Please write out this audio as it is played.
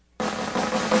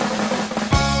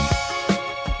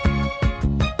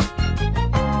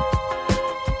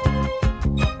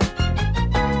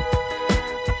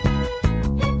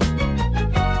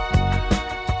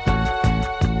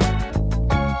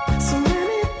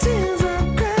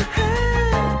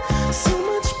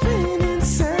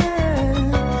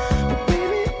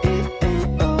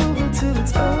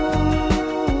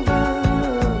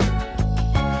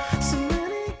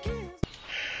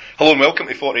Hello and welcome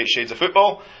to 48 Shades of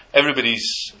Football,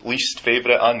 everybody's least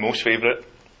favourite and most favourite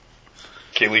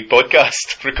K-League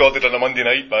podcast, recorded on a Monday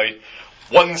night by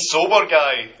one sober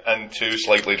guy and two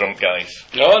slightly drunk guys.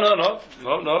 No.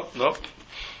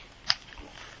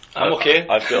 I'm okay.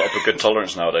 I've built up a good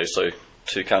tolerance nowadays, so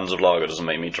 2 cans of lager doesn't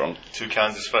make me drunk. 2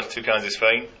 cans is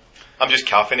fine. I'm just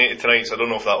caffeinated tonight, so I don't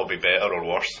know if that will be better or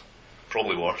worse.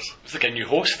 Probably worse. It's like a new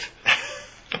host.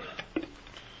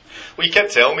 Well, you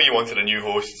kept telling me you wanted a new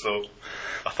host, so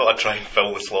I thought I'd try and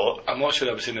fill the slot. I'm not sure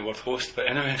I was saying the word host, but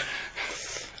anyway.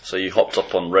 So you hopped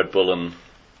up on Red Bull and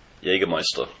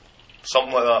Jägermeister.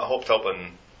 Something like that. I hopped up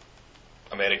on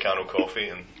Americano coffee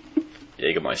and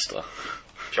Jägermeister.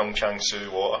 Pyeongchang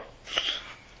Su water.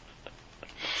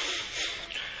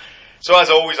 So as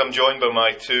always, I'm joined by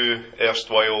my 2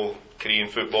 erstwhile Korean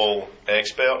football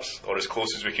experts, or as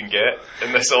close as we can get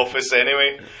in this office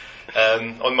anyway.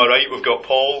 On my right we've got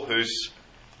Paul, who's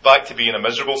back to being a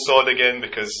miserable sod again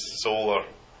because Seoul are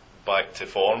back to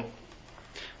form.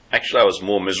 Actually, I was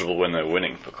more miserable when they were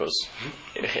winning because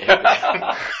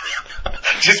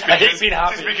just because you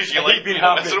like being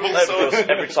a miserable sod.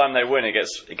 Every time they win,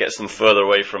 it gets them further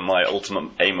away from my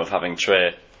ultimate aim of having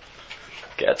Trey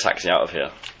get a taxi out of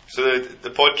here. So the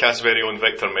podcast's very own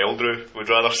Victor Meldrew would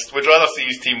rather see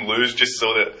his team lose just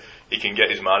so that he can get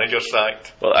his manager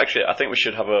sacked. Well, actually, I think we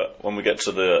should have when we get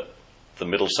to the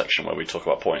middle section where we talk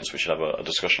about points, we should have a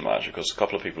discussion about it, because a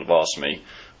couple of people have asked me,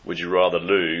 would you rather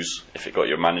lose if it got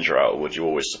your manager out, or would you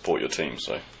always support your team?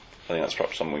 So I think that's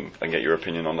perhaps something I can get your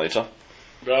opinion on later.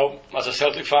 Well, as a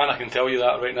Celtic fan, I can tell you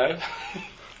that right now.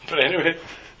 But anyway,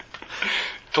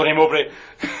 Tony Mowbray.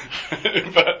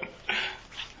 But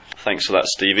thanks for that,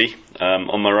 Stevie.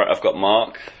 On my right, I've got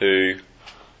Mark, who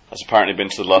has apparently been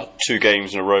to the last 2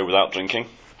 games in a row without drinking.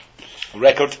 a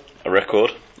record.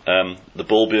 The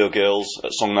Bulbio girls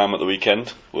at Songnam at the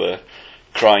weekend were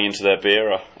crying into their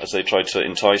beer as they tried to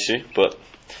entice you, but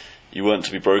you weren't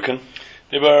to be broken.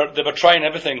 They were trying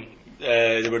everything.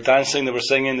 They were dancing, they were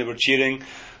singing, they were cheering,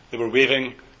 they were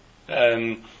waving.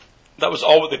 That was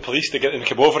all with the police to get them to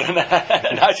come over and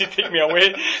actually take me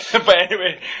away. But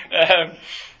anyway,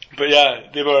 but yeah,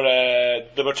 they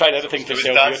were trying everything to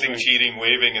sell. Dancing, cheering,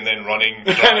 waving, and then running,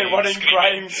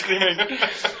 crying, screaming.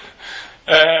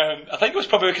 I think it was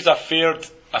probably because I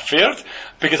failed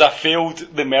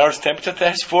the MERS temperature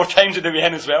test 4 times in the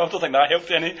weekend as well. I don't think that helped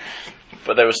any.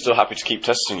 But they were still happy to keep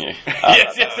testing you.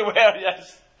 Yes, they were.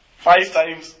 Yes, 5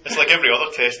 times. It's like every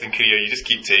other test in Korea. You just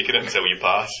keep taking it until you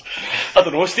pass. I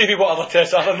don't know, Stevie, what other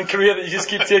tests are there in Korea that you just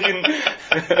keep taking?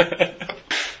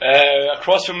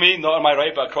 Across from me, not on my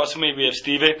right, but across from me, we have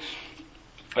Stevie.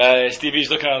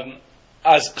 Stevie's looking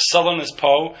as sullen as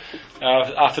Paul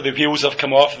after the wheels have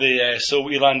come off the Seoul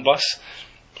Elan bus,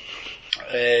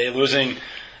 losing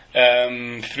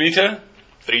 3-2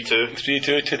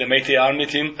 to the mighty Army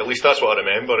team. At least that's what I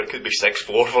remember. It could be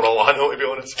 6-4 for all I know, to be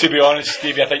honest. To be honest,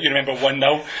 Stevie, I think you remember 1-0.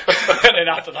 And then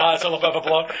after that, it's all a bit of a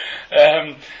blur.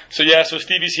 So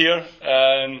Stevie's here.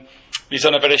 He's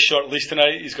on a very short leash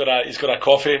tonight. He's got a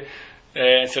coffee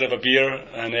instead of a beer,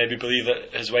 and we believe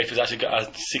that his wife has actually got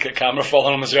a secret camera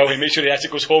following him as well. He makes sure he actually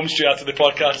goes home straight after the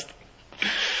podcast.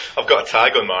 I've got a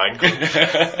tag on my ankle.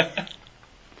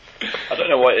 I don't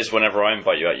know what it is whenever I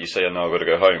invite you out, you say, "Oh no, I've got to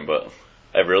go home," but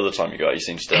every other time you go out, you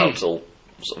seem to stay out till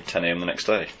sort of 10 a.m. the next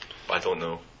day. I don't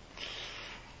know.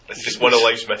 It's just one of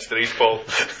life's mysteries, Paul.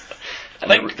 I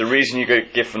think the reason you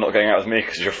give for not going out with me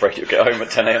because you're afraid you'll get home at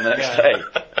 10 a.m. the next day.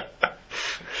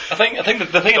 I think the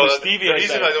thing about Stevie the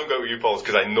reason I don't go with you, Paul, is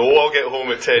because I know I'll get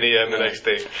home at 10 a.m. the next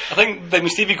day. I think that when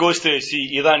Stevie goes to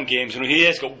see Elan games, he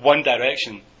has got one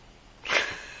direction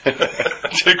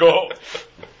to go.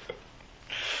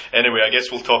 Anyway, I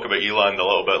guess we'll talk about Elan a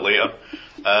little bit later.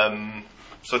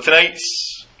 So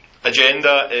tonight's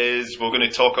agenda is we're going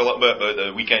to talk a little bit about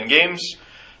the weekend games.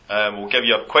 We'll give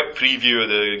you a quick preview of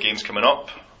the games coming up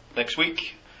next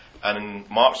week. And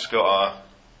Mark's got a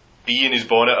bee in his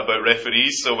bonnet about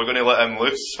referees, so we're going to let him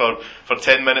loose for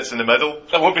 10 minutes in the middle.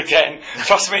 It won't be 10.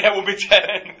 Trust me, it won't be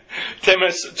 10. 10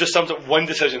 minutes just sums up one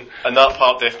decision. And that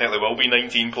part definitely will be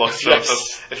 19 plus. So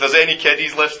yes. if there's any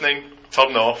kiddies listening,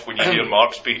 turn off when you hear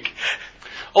Mark speak.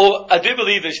 Although I do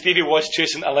believe that Stevie was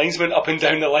chasing a linesman up and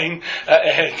down the line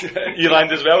at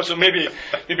Eland as well, so maybe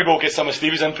we'll get some of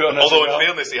Stevie's input on this. Although in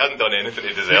fairness, he hadn't done anything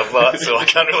to deserve that, so I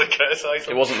can't really criticise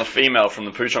him. It wasn't the female from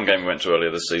the Puchong game we went to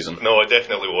earlier this season. No, it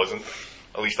definitely wasn't.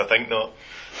 At least I think not.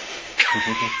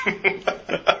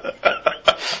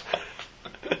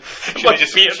 Should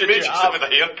he just have with a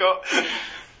haircut?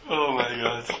 Oh my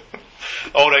god.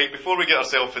 Alright, before we get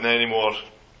ourselves in any more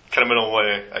criminal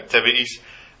activities,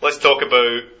 let's talk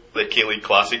about the K-League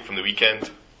Classic from the weekend.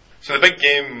 So the big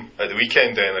game at the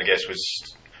weekend then, I guess,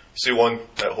 was Suwon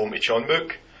at home to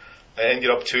Chonbuk. It ended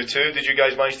up 2-2. Did you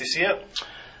guys manage to see it?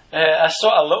 I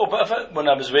saw a little bit of it when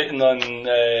I was waiting on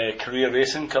Korea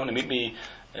Racing coming to meet me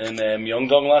in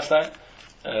Myeongdong last night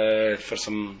for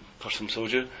some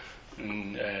soju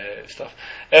and stuff.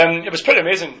 It was pretty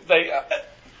amazing.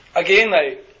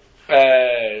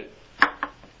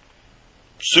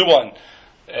 Suwon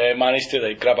managed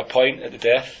to grab a point at the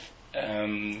death.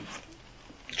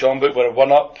 Jeonbuk were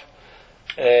 1-up.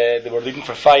 They were leading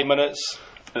for 5 minutes.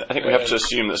 I think we have to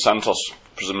assume that Santos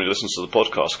presumably listens to the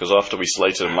podcast, because after we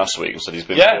slated him last week and said he's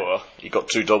been poor, he got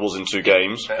 2 doubles in 2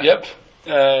 games. Yep.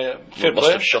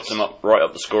 Must have shot him up right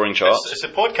up the scoring charts. It's a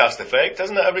podcast effect,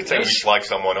 isn't it? Every time we slag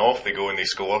someone off, they go and they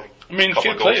score. I mean,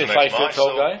 fair play to 5 foot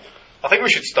tall guy. I think we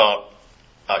should start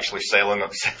actually selling our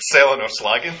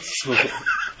slagging.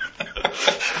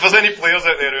 If there's any players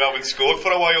out there who haven't scored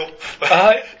for a while,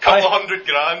 a couple of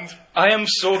 $100,000. I am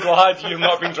so glad you've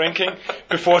not been drinking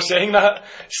before saying that.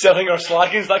 Selling our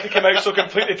slaggings, that could come out so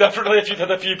completely differently if you'd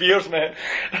had a few beers, mate.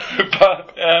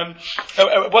 But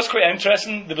it was quite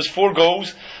interesting. There was 4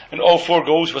 goals, and all 4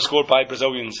 goals were scored by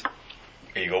Brazilians.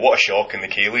 There you go, what a shock in the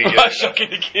K-League. What a shock in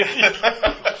the K-League.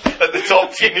 At the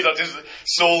top teams are just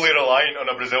solely reliant on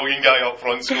a Brazilian guy up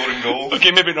front scoring goals.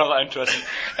 Okay, maybe not that interesting.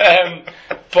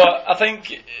 But I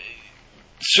think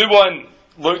Suwon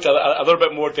looked a little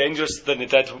bit more dangerous than they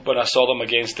did when I saw them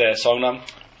against Songnam.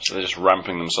 So they're just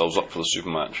ramping themselves up for the super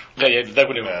match. Yeah, they're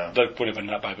going to win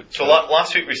that by. So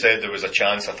last week we said there was a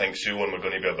chance, I think Suwon were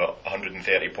going to be about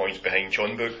 130 points behind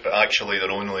Chonbuk, but actually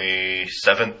they're only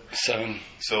 7.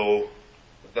 So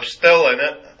they're still in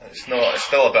it. It's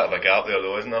still a bit of a gap there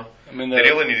though, isn't there? I mean, they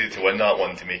really needed to win that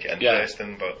one to make it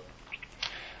interesting, but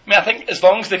I mean, I think as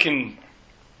long as they can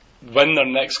win their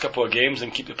next couple of games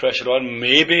and keep the pressure on,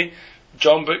 maybe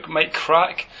Jeonbuk might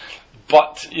crack,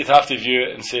 but you'd have to view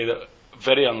it and say that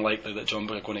very unlikely that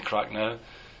Jeonbuk are going to crack now.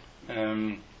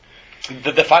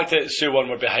 The fact that Suwon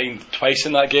were behind twice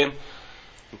in that game,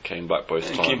 came back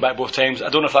both times. I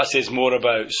don't know if that says more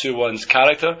about Suwon's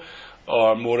character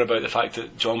or more about the fact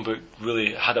that Jeonbuk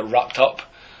really had it wrapped up,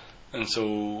 and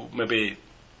so maybe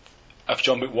if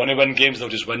Jeonbuk want to win games, they'll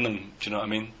just win them. Do you know what I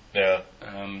mean? Yeah.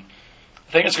 I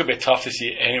think it's going to be tough to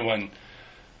see anyone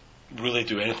really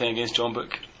do anything against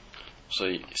Jeonbuk. So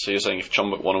you're saying if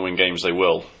Jeonbuk want to win games, they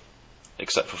will,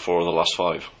 except for 4 of the last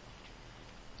 5.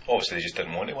 Obviously, they just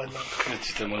didn't want to win them. They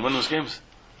just didn't want to win those games.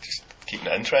 Just keeping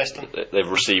it interesting. They've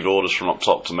received orders from up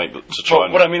top to try.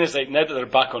 What I mean is, now that they're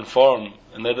back on form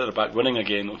and now that they're back winning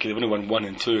again, okay, they've only won 1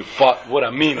 and 2. But what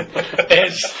I mean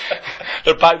is,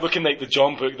 they're back looking like the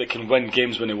Jeonbuk that can win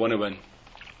games when they want to win.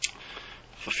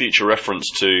 For future reference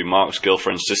to Mark's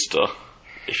girlfriend's sister,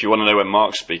 if you want to know when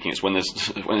Mark's speaking, it's when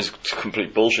there's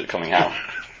complete bullshit coming out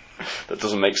that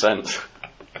doesn't make sense.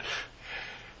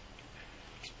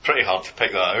 It's pretty hard to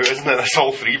pick that out, isn't it? That's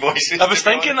all 3 voices. I was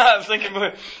thinking,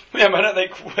 wait a minute,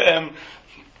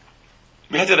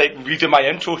 we had to redo my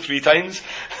intro 3 times.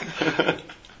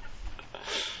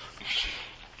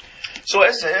 So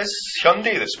it's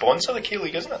Hyundai that sponsor the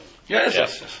K-League, isn't it? Yeah, it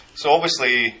is. So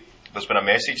obviously there's been a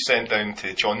message sent down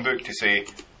to Jeonbuk to say,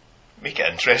 make it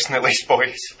interesting at least,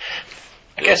 boys.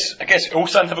 I guess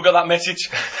Ulsan never got that message.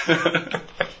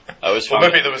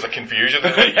 Maybe there was a confusion.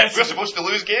 Yes. We're supposed to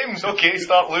lose games. Okay,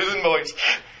 start losing, boys.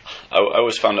 I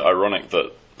always found it ironic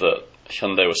that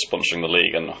Hyundai was sponsoring the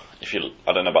league, and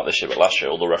I don't know about this year, but last year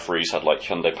all the referees had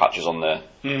Hyundai patches on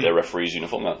their referees'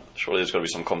 uniform. Surely there's got to be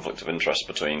some conflict of interest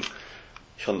between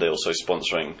Hyundai also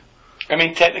sponsoring. I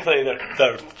mean, technically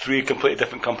they're 3 completely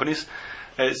different companies.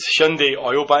 It's Hyundai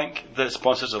Oil Bank that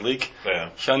sponsors the league,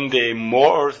 Hyundai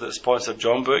Motors that sponsored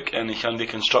Jeonbuk, and Hyundai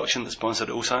Construction that sponsored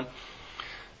Ulsan.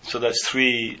 So that's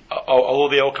 3, although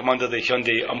they all come under the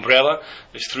Hyundai umbrella,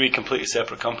 it's 3 completely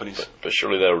separate companies. But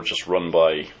surely they're just run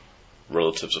by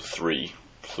relatives of 3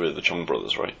 of the Chung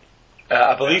brothers, right?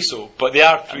 I believe so, but they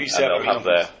are 3 separate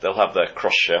companies. They'll have their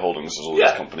cross shareholdings as all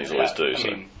these companies always do.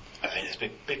 I mean, it's be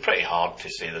pretty hard to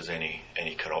say there's any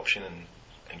corruption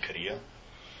in Korea.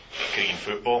 Korean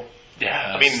football.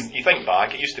 Yeah. I mean, you think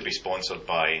back, it used to be sponsored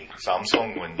by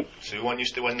Samsung when Suwon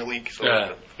used to win the league, so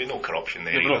there'd be no corruption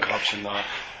there. No corruption, no.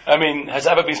 I mean, has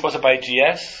it ever been sponsored by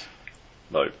GS?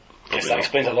 No. Yes, that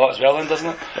explains a lot as well then,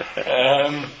 doesn't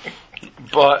it?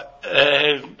 But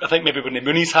I think maybe when the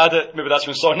Moonies had it, maybe that's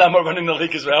when Songnam were winning the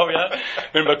league as well, yeah?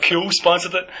 Remember Cool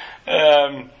sponsored it?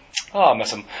 I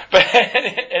miss him. But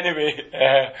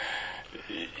anyway,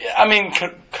 I mean,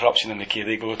 corruption in the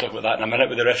K-League, we'll talk about that in a minute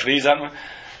with the referees, aren't we?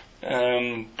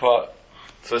 But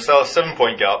So it's still a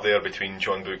 7-point gap there between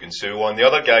John Book and Suwon. The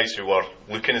other guys who were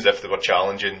looking as if they were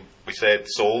challenging, we said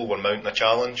Seoul were mounting a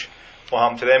challenge. What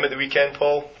happened to them at the weekend,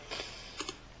 Paul?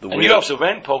 And you also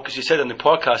went, Paul, because you said on the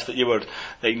podcast that you were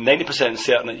like 90%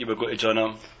 certain that you were going to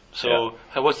Jeonnam. So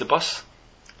how was the bus?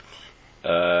 To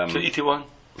ET1?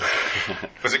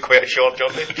 Was it quite a short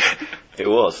journey? It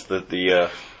was.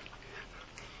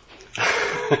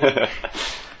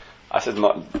 I said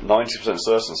 90%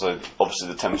 certain, so obviously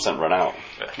the 10% ran out.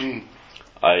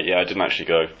 I didn't actually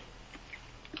go.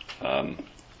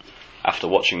 After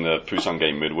watching the Busan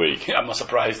game midweek, I'm not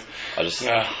surprised. I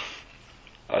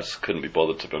just couldn't be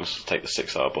bothered, to be honest, to take the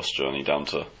 6-hour bus journey down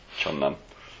to Cheonnam,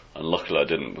 and luckily I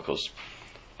didn't, because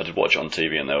I did watch it on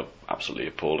TV and they were absolutely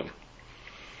appalling.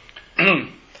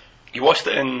 You watched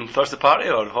it in Thursday Party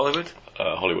or Hollywood?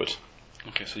 Hollywood.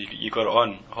 Okay, so you got it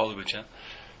on Hollywood, yeah.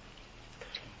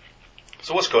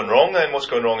 So what's going wrong then? What's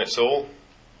going wrong at Seoul?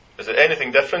 Is it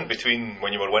anything different between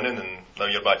when you were winning and now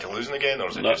you're back to losing again, or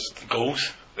is it just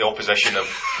goals? The opposition of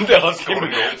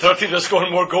scoring goals. 13 are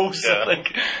scoring more goals, I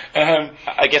think.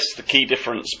 I guess the key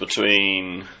difference for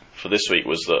this week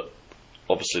was that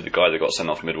obviously the guy that got sent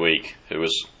off midweek, who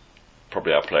was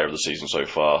probably our player of the season so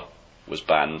far, was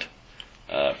banned.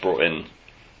 Brought in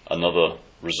another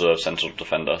reserve central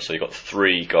defender, so you got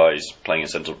 3 guys playing in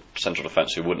central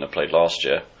defence who wouldn't have played last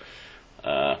year,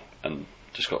 and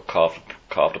just got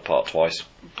carved apart twice.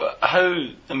 But how?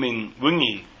 I mean,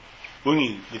 Wungi,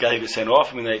 the guy who got sent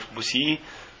off. I mean, like, was he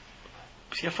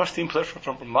a first team player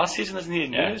from last season? Isn't he?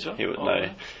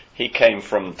 He came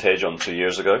from Daejeon 2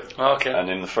 years ago. Oh, okay. And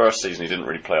in the first season, he didn't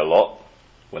really play a lot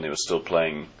when he was still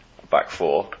playing back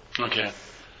 4. Okay.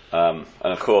 And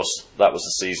of course, that was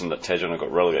the season that Daejeon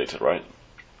got relegated, right?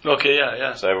 Okay,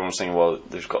 yeah. So everyone was thinking, well,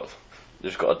 they've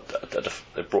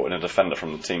brought in a defender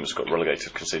from the team that's got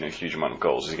relegated, conceding a huge amount of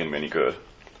goals. Is he going to be any good?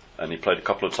 And he played a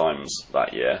couple of times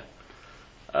that year.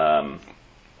 But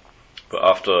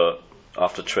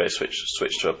after Trey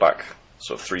switched to a back,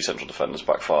 sort of 3 central defenders,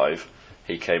 back 5,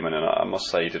 he came in, and I must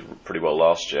say he did pretty well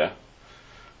last year.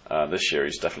 This year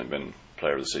he's definitely been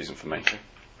player of the season for me. Okay.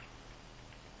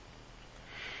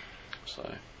 So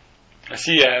I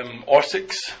see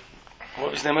Orsic,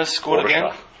 what his name is, scored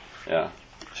again. Yeah.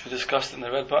 Which we discussed in the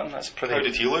red button. That's pretty. How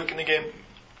did he look in the game?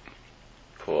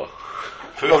 Poor.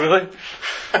 Oh, really?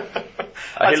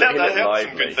 I heard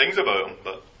some good things about him,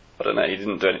 but I don't know. He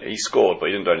didn't do he scored, but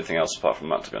he didn't do anything else apart from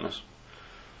that, to be honest.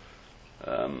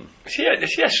 Is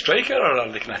he a striker or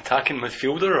like an attacking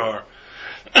midfielder, or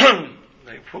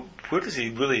like where does he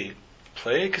really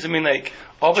play? Because I mean, like,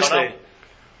 obviously.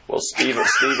 Well, Steve-O's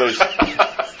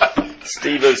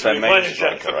their main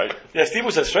striker, right? Yeah,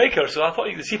 Steve-O's a striker, so I thought,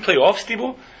 does he play off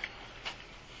Steve-O?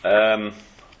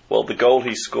 Well, the goal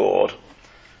he scored,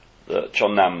 that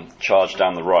Cheonnam charged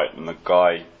down the right, and the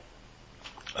guy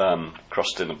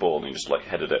crossed in the ball, and he just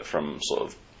headed it from sort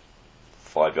of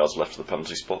 5 yards left of the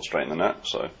penalty spot straight in the net.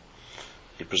 So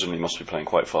he presumably must be playing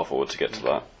quite far forward to get to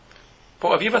that.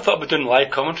 But have you ever thought about doing live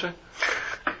commentary?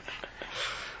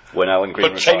 When Alan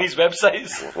Green Chinese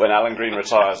websites. When Alan Green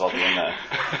retires, I'll be in there.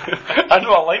 I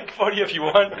know a link for you if you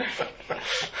want.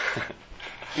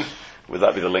 Would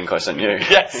that be the link I sent you?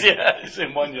 Yes, it's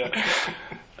in one, yeah.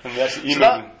 And so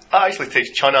that actually takes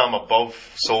Cheonnam above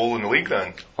Seoul in the league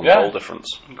then? On goal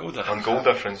difference. On goal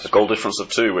difference. A goal difference of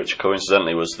 2, which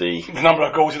coincidentally was the number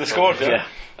of goals they scored, yeah.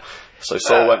 So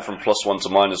Seoul went from +1 to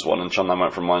 -1, and Cheonnam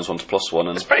went from -1 to +1.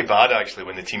 And it's pretty bad actually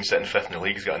when the team sitting 5th in the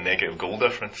league has got a negative goal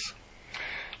difference.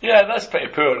 Yeah, that's pretty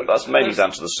poor. That's mainly down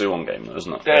to the Suwon game, though,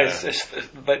 isn't it? Yeah, it's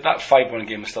like that 5-1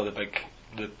 game is still the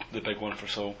big one for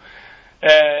Seoul.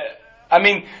 I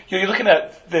mean, you're looking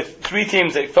at the 3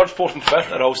 teams, like 3rd, 4th, and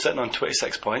 5th, are all sitting on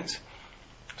 26 points.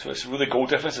 So it's really goal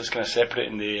difference that's kind of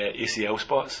separating the ACL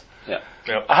spots. Yeah.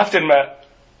 I have to admit,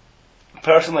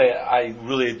 personally, I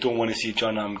really don't want to see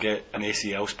Cheonnam get an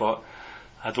ACL spot.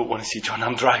 I don't want to see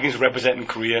Cheonnam Dragons representing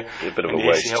Korea a bit of in a the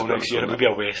waste ACL next year. It would be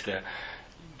a waste.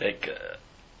 Like.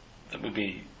 That would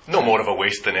be no more of a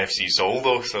waste than FC Seoul,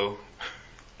 though. So,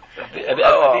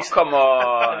 come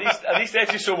on! At least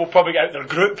FC Seoul will probably get out their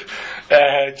group.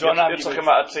 You're talking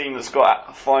about a team that's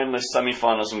got finalists,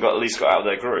 semi-finalists, and at least got out of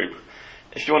their group.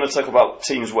 If you want to talk about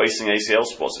teams wasting ACL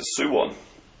spots, it's Suwon,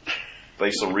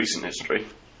 based on recent history.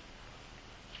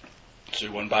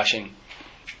 Suwon bashing.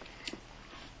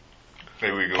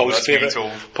 There we go. Paul's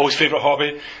favourite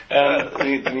hobby.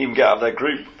 They didn't even get out of their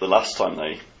group the last time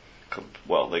they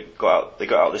got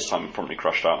out this time and promptly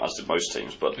crashed out, as did most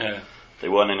teams, but they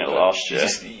weren't in it last year.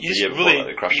 You really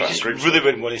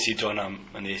wouldn't want to see Cheonnam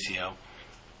in the ACL.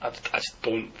 I just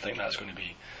don't think that's going to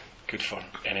be good for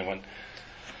anyone.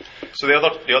 So the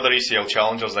other ACL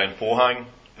challengers then, Pohang,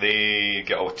 they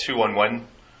get a 2-1 win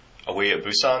away at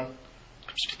Busan.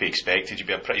 It's to be expected. You'd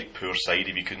be a pretty poor side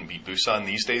if you couldn't beat Busan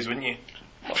these days, wouldn't you?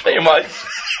 Pretty much.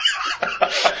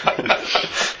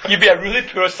 You'd be a really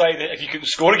poor side if you couldn't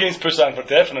score against Busan for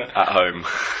definite. At home.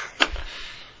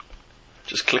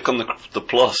 Just click on the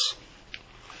plus.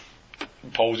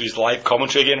 Paul's used live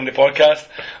commentary again on the podcast.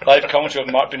 Live commentary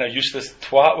of Mark being a useless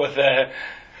twat with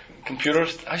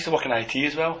computers. I used to work in IT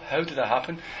as well. How did that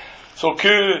happen? So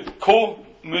Ko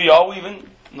Muyao even,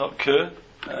 not Ku.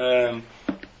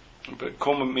 But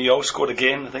Ko Muyao scored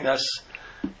again. I think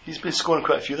he's been scoring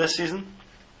quite a few this season.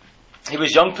 He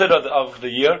was young player of the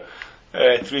year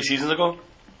 3 seasons ago.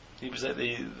 He was like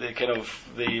the kind of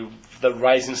the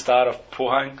rising star of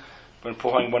Pohang when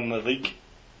Pohang won the league.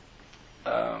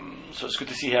 So it's good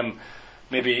to see him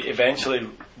maybe eventually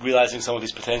realising some of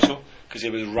his potential, because he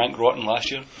was rank rotten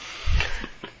last year.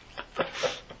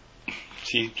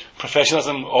 See,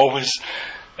 professionalism always.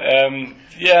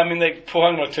 Yeah, I mean, like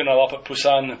Pohang were 2-0 up at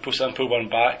Busan. Busan pulled one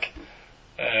back.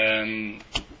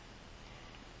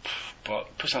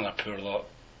 But Busan are a poor lot.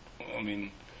 I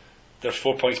mean, they're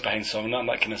 4 points behind Songnam, and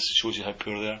that kind of shows you how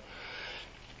poor they are.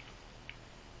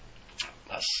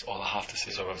 That's all I have to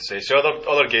say. So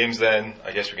other games then,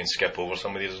 I guess we can skip over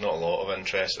some of these. There's not a lot of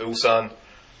interest. Ulsan,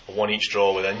 a 1-1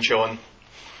 draw with Incheon.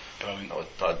 Brilliant. Not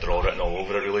a draw written all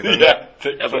over it, really, didn't it?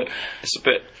 Yeah, but it's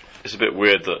a bit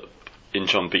weird that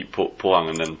Incheon beat Pohang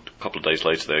and then a couple of days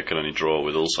later they can only draw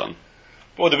with Ulsan.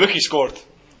 Well, the rookie scored.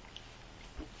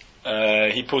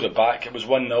 He pulled it back. It was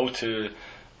 1-0 to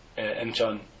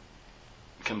Incheon.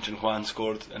 Kim Jin Hwan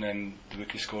scored, and then the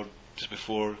rookie scored just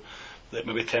before, like,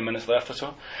 maybe 10 minutes left or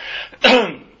so.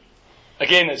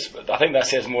 Again, I think that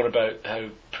says more about how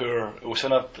poor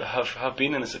Ulsan have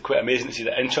been, and it's quite amazing to see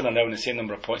that Incheon are now in the same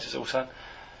number of points as Ulsan.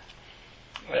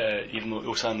 Even though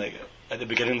Ulsan, like, at the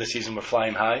beginning of the season, were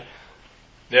flying high.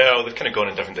 Yeah, well, they've kind of gone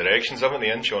in different directions, haven't they?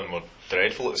 Incheon were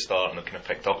dreadful at the start, and they've kind of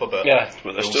picked up a bit. Yeah,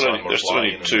 but they're still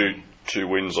only two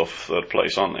wins off third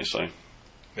place, aren't they? So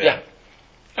yeah.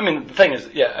 I mean, the thing is,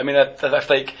 yeah, I mean, if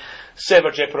like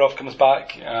Sever Jeparov comes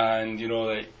back, and you know,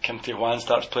 like Kim Tae-hwan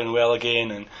starts playing well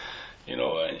again, and you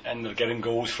know, and they're getting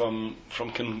goals from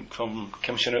Kim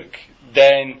Shin-wook,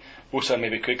 then Ulsan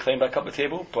maybe could climb back up the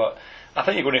table. But I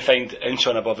think you're going to find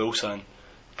Incheon above Ulsan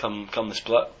come the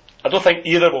split. I don't think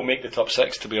either will make the top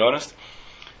 6, to be honest.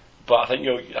 But I think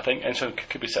Incheon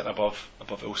could be sitting above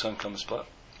Ulsan come the split.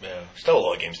 Yeah, still a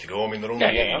lot of games to go. I mean, they're only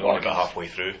about halfway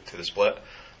through to the split.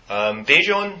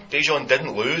 Daejeon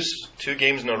didn't lose 2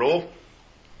 games in a row.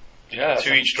 Yeah,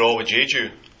 2 each draw with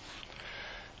Jeju.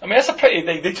 I mean, that's a pretty.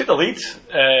 They took the lead.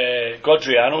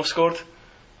 Godriano scored. It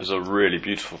was a really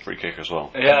beautiful free kick as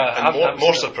well. Yeah, and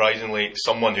more surprisingly,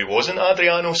 someone who wasn't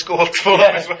Adriano scored for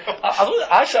them as well.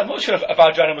 I'm not sure if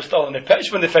Adriano was still on the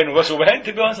pitch when the final whistle went.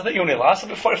 To be honest, I think he only lasted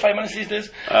about 45 minutes these days.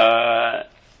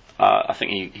 I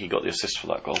think he got the assist for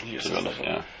that goal. To be honest,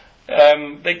 yeah.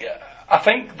 I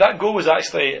think that goal was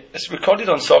actually, it's recorded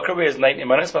on Soccerway as 90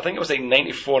 minutes, but I think it was like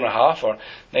 94 and a half or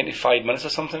 95 minutes or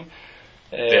something.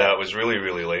 Yeah, it was really,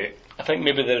 really late. I think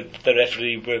maybe the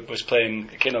referee was playing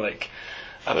kind of like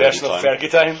a version of Fergie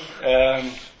time.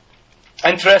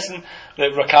 Interesting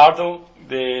that Ricardo,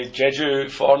 the Jeju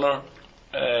foreigner,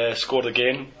 scored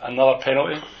again, another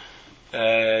penalty.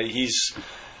 He's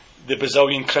the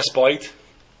Brazilian Chris Boyd,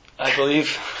 I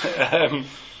believe.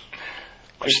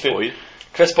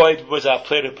 Chris Boyd was a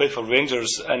player who played for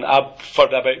Rangers, and for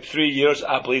about 3 years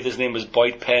I believe his name was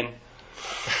Boyd Penn,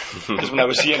 because when I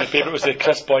was seeing the paper it was the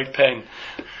Chris Boyd Penn.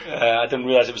 I didn't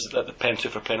realise it was the pen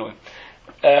took for penalty.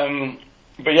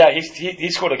 But yeah, he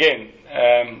scored again.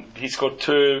 He scored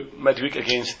 2 midweek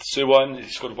against Suwon. He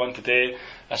scored 1 today.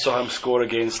 I saw him score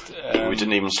against. We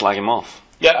didn't even slag him off.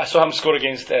 Yeah, I saw him score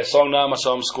against Songnam. I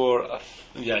saw him score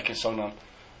against Songnam.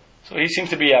 So he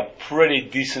seems to be a pretty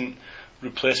decent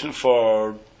replacement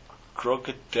for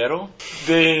Grogadero,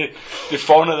 the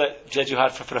foreigner that Jeju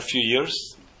had for a few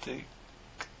years, the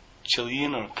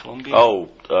Chilean or Colombian. Oh,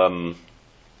 can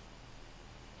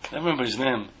I remember his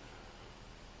name?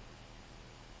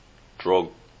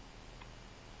 Not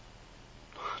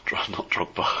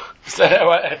Drogba.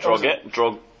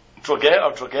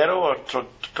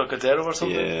 Drogadero or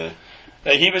something. Yeah.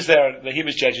 He was there. He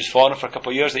was Jeju's foreigner for a couple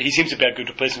of years. He seems to be a good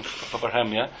replacement for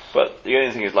him. Yeah. But the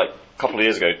only thing is, like a couple of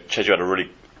years ago, Jeju had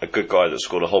a good guy that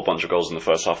scored a whole bunch of goals in the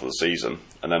first half of the season,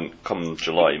 and then come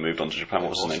July he moved on to Japan. What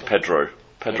was his name? Pedro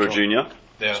Jr.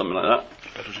 Yeah. Something like that.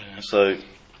 Pedro Jr. So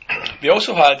they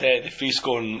also had the free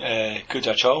scoring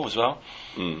Kuja Chol as well.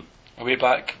 Way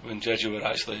back when Jeju were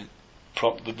actually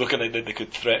looking like they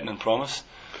could threaten and promise.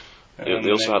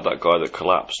 They also had that guy that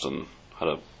collapsed and had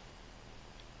a.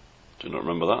 Do you not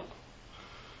remember that?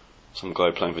 Some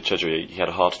guy playing for Chedra, he had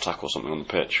a heart attack or something on the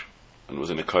pitch and was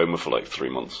in a coma for like 3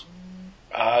 months.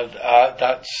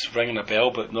 That's ringing a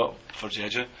bell, but not for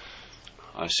Chedra.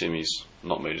 I assume he's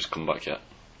not made his comeback yet.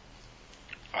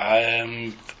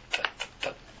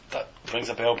 That rings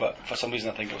a bell, but for some reason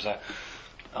I think it was a.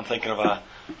 I'm thinking of a.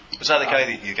 Was that the guy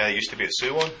that used to be at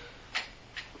Suwon?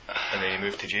 And then he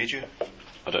moved to Jeju?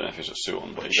 I don't know if he's at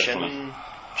Suwon, but he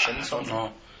Shin something?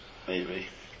 No. Maybe.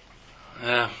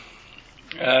 Yeah.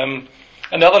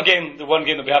 Another game, the one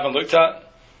game that we haven't looked at.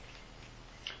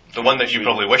 The one that you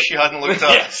probably wish you hadn't looked at?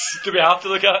 Yes, do we have to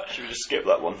look at? Should we just skip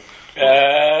that one?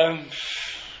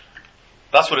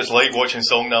 That's what it's like watching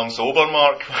Songnam sober,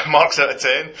 Mark. Mark's out of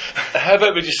 10. How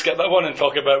about we just skip that one and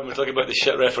talk about the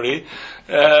shit referee?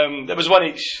 It was one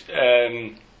each.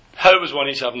 How it was one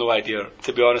each, I have no idea,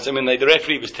 to be honest. I mean, the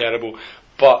referee was terrible,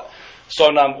 but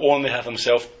Songnam only had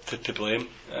himself to blame.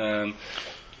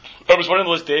 It was one of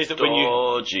those days that when you...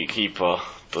 Dodgy keeper.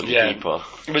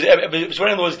 It was one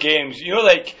of those games, you know,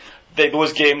 like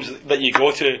those games that you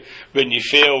go to when you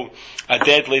fail a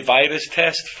deadly virus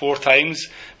test 4 times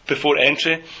before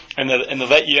entry, and they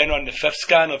let you in on the 5th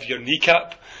scan of your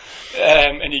kneecap,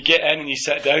 and you get in and you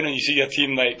sit down and you see your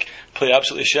team like play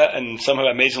absolutely shit and somehow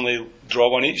amazingly draw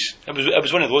one each. It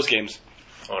was one of those games.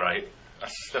 Alright,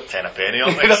 they're 10 a penny,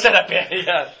 aren't they? They're 10 a penny,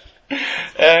 yeah.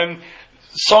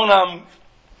 Songnam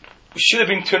should have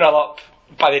been 2-0 up.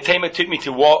 By the time it took me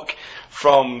to walk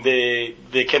from the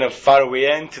kind of far away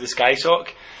end to the Skysock,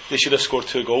 they should have scored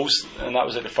 2 goals, and that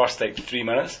was at the first 3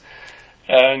 minutes.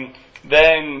 And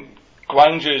then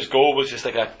Gwangju's goal was just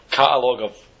like a catalogue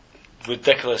of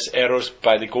ridiculous errors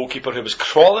by the goalkeeper, who was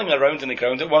crawling around in the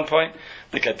ground at one point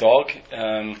like a dog at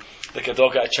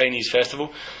a Chinese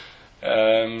festival. He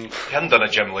hadn't done a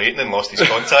Jim Leighton and lost his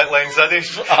contact lens, had he?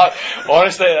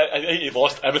 Honestly, I think he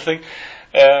lost everything.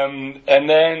 And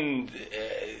then,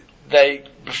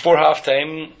 before half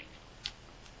time,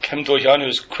 Kim Do-hyun,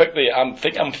 who's quickly, I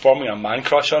think I'm forming a man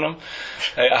crush on him.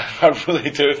 I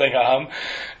really do think I am.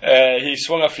 He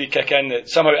swung a free kick in that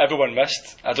somehow everyone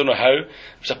missed. I don't know how. It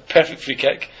was a perfect free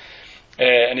kick.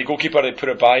 And the goalkeeper had put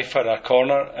it by for a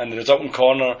corner, and the resulting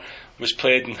corner was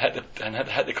played and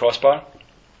hit the crossbar.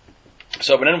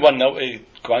 So I went in 1-0 to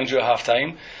Gwangju at half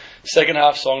time. Second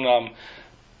half, Songnam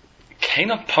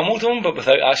kind of pummeled them, but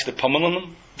without actually pummeling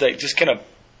them. They just kind of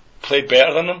played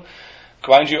better than them.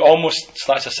 Gwangju almost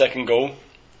snatched a second goal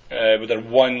with their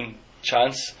one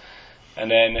chance,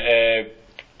 and then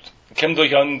Kim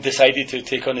Do-hyun decided to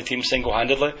take on the team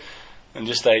single-handedly and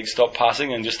just stop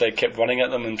passing and just kept running at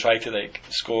them and tried to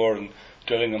score and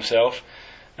do everything himself.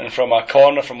 And from a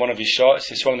corner, from one of his shots,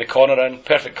 he swung the corner in,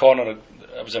 perfect corner.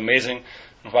 It was amazing.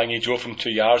 And Hwang Hee-jo from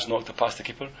 2 yards knocked it past the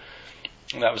keeper.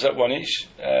 And that was it, 1 each.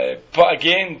 But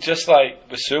again, just like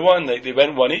with Suwon, they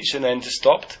went 1 each and then just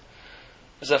stopped.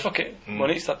 As if, okay,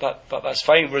 1 each, that's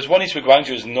fine. Whereas 1 each with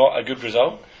Gwangju is not a good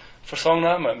result for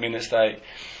Songnam. I mean, it's like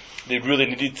they really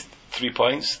needed 3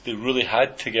 points. They really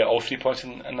had to get all 3 points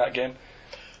in that game.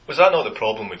 Was that not the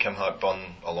problem with Kim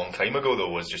Hak-bun a long time ago, though,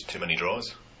 was just too many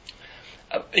draws?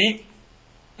 I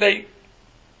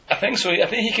think so. I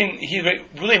think he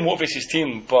really motivates his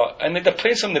team, and they're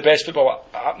playing some of the best football.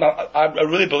 I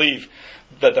really believe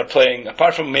that they're playing,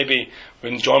 apart from maybe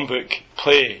when Jeonbuk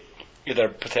play their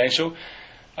potential,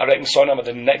 I reckon Songnam are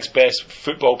the next best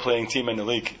football playing team in the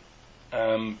league.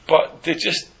 But they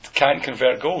just can't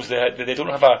convert goals. They don't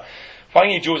have a... Hwang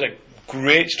Hee-jo is a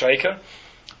great striker,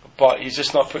 but he's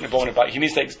just not putting the ball in the back.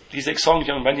 He's like Song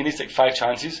Hyun-min, he needs 5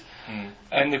 chances.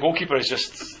 And the goalkeeper is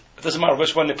just... It doesn't matter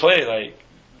which one they play,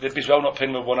 they'd be as well not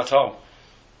playing with one at all.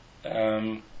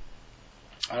 And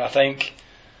I think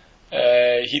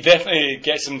he definitely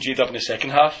gets some G'd up in the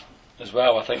second half as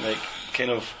well. I think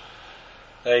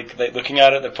looking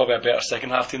at it, they're probably a better second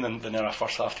half team than they're a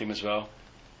first half team as well.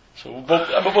 So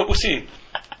we'll see.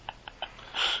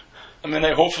 I mean,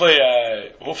 hopefully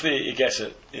he gets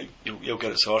it. He'll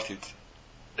get it sorted.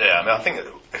 Yeah, I mean, I think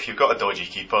if you've got a dodgy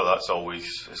keeper,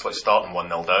 it's like starting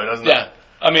 1-0 down, isn't it? Yeah,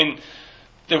 I mean,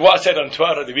 what I said on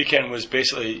Twitter at the weekend was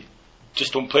basically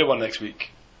just don't play one next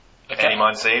week. Any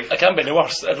man save? I can't be any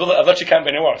worse. I literally can't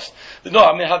be any worse. No,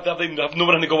 I mean, I have no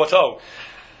one in the goal at all.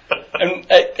 And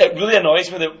it really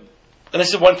annoys me that, and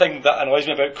this is one thing that annoys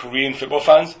me about Korean football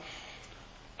fans,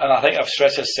 and I think I've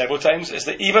stressed this several times, is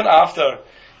that even after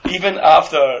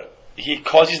he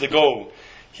causes the goal,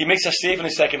 he makes a save in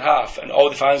the second half, and all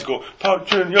the fans go, Park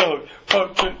Jun-young,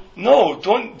 Park Jun. No,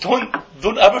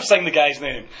 don't ever sing the guy's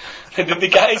name. The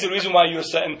guy is the reason why you're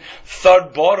sitting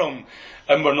third bottom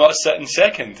and we're not sitting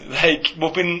second. Like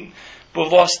we've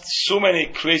lost so many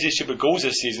crazy stupid goals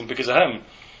this season because of him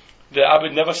that I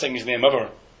would never sing his name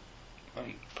ever.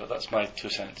 But that's my 2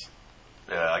 cents.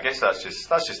 Yeah, I guess that's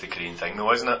just the Korean thing,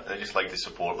 though, isn't it? They just like to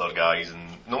support their guys, and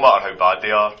no matter how bad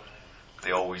they are,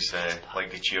 they always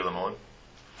like to cheer them on.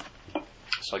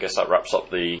 So I guess that wraps up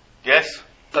the... Yes,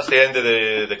 that's the end of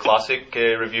the classic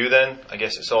review then. I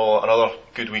guess it's all another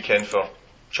good weekend for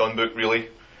Jeonbuk, really.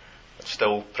 It's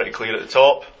still pretty clear at the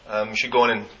top. We should go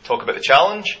on and talk about the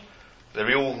challenge. The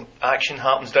real action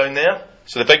happens down there.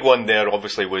 So the big one there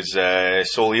obviously was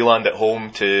Seoul Eland at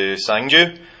home to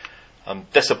Sangju.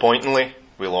 Disappointingly,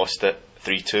 we lost it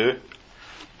 3-2.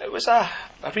 It was a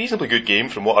reasonably good game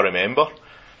from what I remember.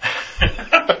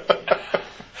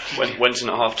 Went in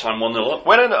at half time 1-0 up.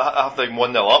 Went in at half time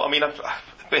 1-0 up. I mean, it'd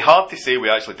be hard to say we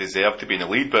actually deserved to be in the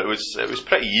lead, but it was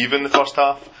pretty even the first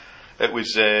half. It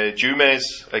was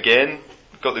Jumez again,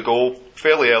 got the goal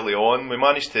fairly early on. We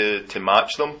managed to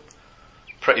match them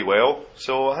pretty well.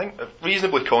 So I think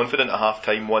reasonably confident at half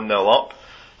time, 1-0 up.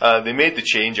 They made the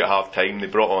change at half time. They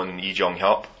brought on Lee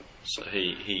Jong-hyup. So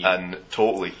he and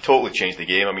totally changed the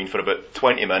game. I mean, for about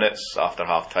 20 minutes after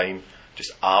half time,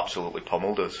 just absolutely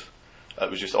pummeled us. It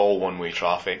was just all one-way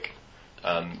traffic.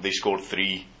 They scored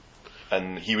 3,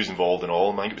 and he was involved in all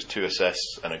of them. I think it was 2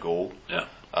 assists and a goal. Yeah.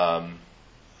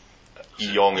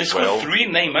 Lee Young as well. They scored 3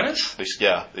 in 9 minutes? They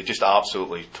just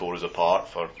absolutely tore us apart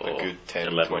for a good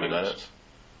 10, 20 minutes.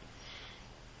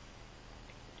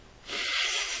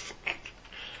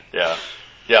 Yeah,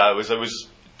 it was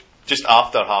just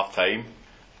after half time,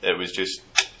 it was just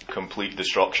complete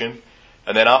destruction.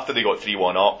 And then after they got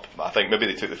 3-1 up, I think maybe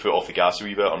they took the foot off the gas a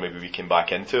wee bit, or maybe we came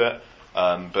back into it.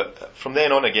 But from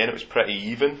then on again, it was pretty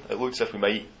even. It looked as if we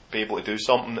might be able to do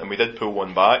something, and we did pull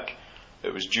one back.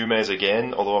 It was Jumez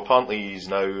again, although apparently he's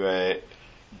now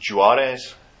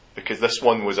Juarez, because this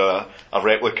one was a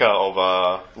replica of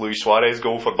a Luis Suarez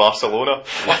goal for Barcelona.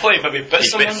 I thought he maybe bit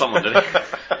someone. Didn't he?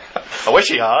 I wish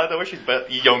he had. I wish he'd bit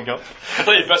Lee Young-hyup. I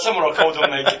thought he bit someone or called him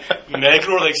like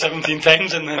Negro like 17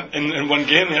 times in one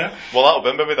game, yeah. Well, that'll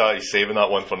be maybe that he's saving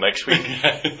that one for next week. I'm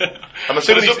So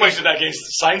assuming there's no point in that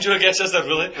against Sangju, I guess, is there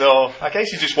really? No, I guess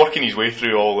he's just working his way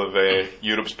through all of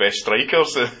Europe's best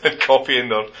strikers and copying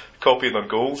their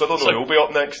goals. I don't know who'll be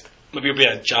up next. Maybe it'll be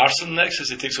a Jarson next as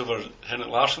he takes over Henrik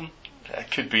Larsson. It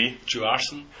could be.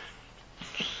 Juarson.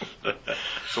 So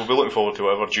we'll be looking forward to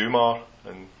whatever Jumar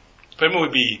and. Probably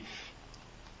would be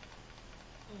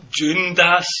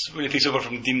Jundas when he takes over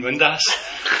from Dean Windass.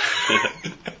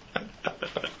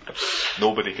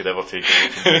 Nobody could ever take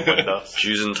it from Dean Windass.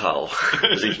 Jusenthal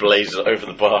as he blazes over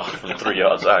the bar from 3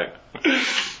 yards out.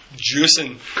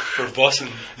 Juicing for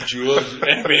Vossen.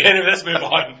 Anyway, let's move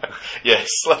on. Yes,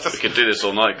 we could do this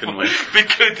all night, couldn't we? We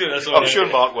could do this all I'm night. sure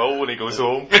Mark will when he goes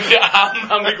home.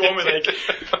 I'm going to go with like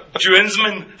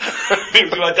Juinsman. He'll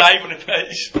do a dive on the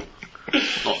pitch.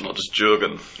 Not just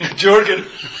Jurgen. Jurgen.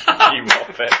 You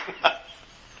muppet.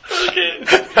 Okay,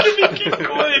 keep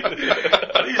going.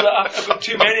 I've got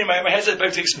too many. My head's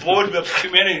about to explode with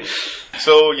too many.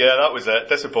 So yeah, that was it.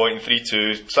 Disappointing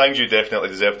 3-2. Sangju definitely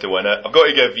deserved to win it. I've got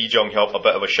to give Lee Jong-hyup a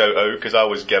bit of a shout out because I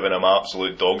was giving him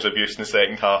absolute dog's abuse in the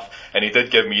second half, and he did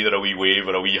give me either a wee wave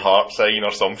or a wee heart sign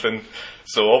or something.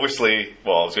 So obviously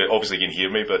you can hear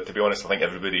me, but to be honest, I think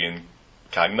everybody in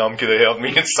Gangnam could have heard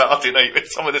me on Saturday night with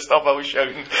some of the stuff I was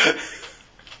shouting.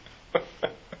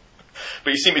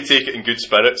 But you seem to take it in good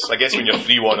spirits. I guess when you're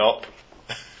 3-1 up,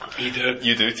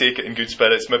 you do take it in good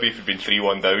spirits. Maybe if you'd been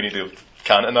 3-1 down, you'd have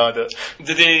cantonade it.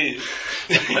 Did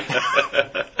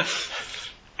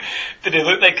he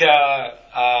look like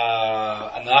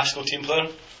a national team player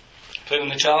playing in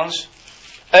the challenge?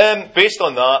 Based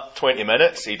on that 20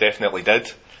 minutes, he definitely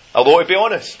did. Although, to be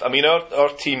honest, I mean, our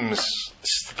team's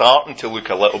starting to look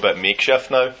a little bit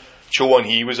makeshift now. Cho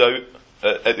Won-hee was out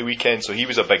at the weekend, so he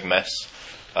was a big miss.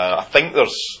 I think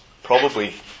there's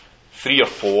probably 3 or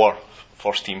 4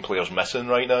 first team players missing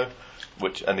right now,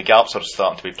 and the gaps are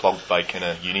starting to be plugged by kind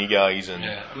of uni guys. And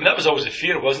yeah, I mean that was always a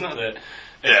fear, wasn't it? That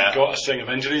if you got a string of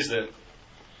injuries, that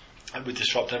it would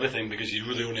disrupt everything because you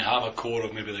really only have a core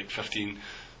of maybe like 15,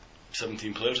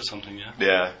 17 players or something.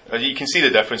 Yeah. You can see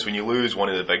the difference when you lose one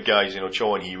of the big guys. You know, Cho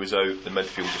Won-hee was out. The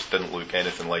midfield just didn't look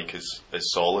anything like as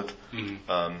solid.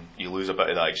 Mm-hmm. You lose a bit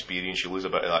of that experience. You lose a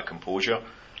bit of that composure.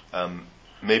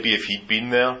 Maybe if he'd been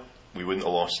there, we wouldn't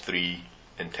have lost 3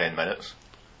 in 10 minutes.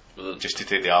 Just to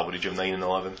take the average of 9 and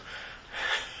 11.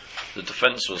 The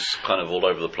defence was kind of all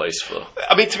over the place for...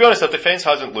 I mean, to be honest, our defence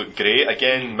hasn't looked great.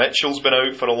 Again, Mitchell's been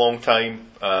out for a long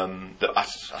time. I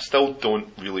still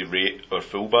don't really rate our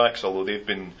fullbacks, although they've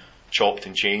been chopped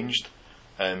and changed.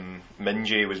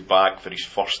 Minjay was back for his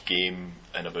first game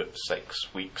in about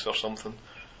 6 weeks or something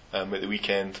at the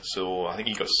weekend, so I think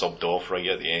he got subbed off right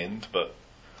at the end. But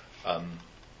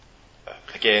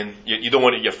again, you don't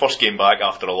want your first game back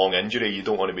after a long injury. You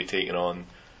don't want to be taking on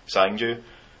Sangju.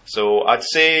 So I'd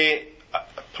say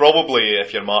probably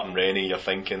if you're Martin Rennie, you're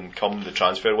thinking come the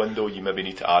transfer window, you maybe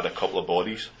need to add a couple of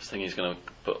bodies. I think he's going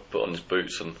to put on his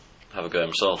boots and have a go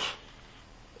himself.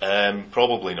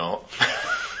 Probably not.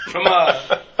 From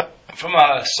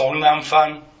a Songnam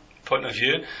fan point of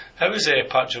view, how was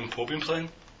Park Jun-po been playing?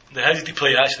 How did he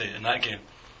play actually in that game?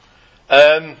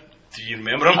 Do you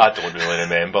remember him? I don't really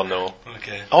remember, no.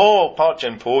 Okay. Oh, Park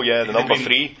Jin-po, yeah, the number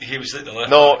 3. He was like the left.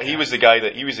 No, back, he was the guy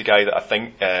that I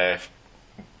think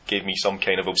gave me some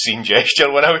kind of obscene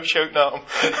gesture when I was shouting at him.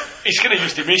 He's kind of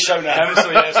used to me shouting at him,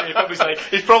 so yeah, so he probably like.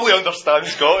 He probably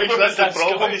understands Scottish. That's the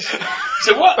problem.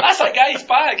 So what? That's that guy's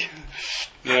back.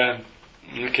 Yeah.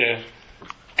 Okay.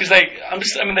 Because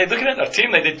looking at their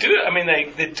team, they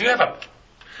do have a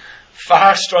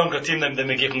far stronger team than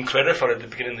they gave them credit for at the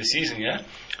beginning of the season. Yeah.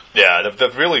 Yeah,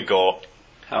 they've really got.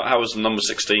 How was the number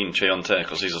 16 Cheon-tae?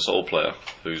 Because he's a sole player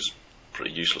who's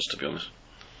pretty useless, to be honest.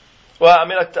 Well, I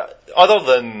mean, other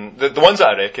than the ones that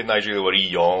I recognised really were Lee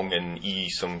Yong and Lee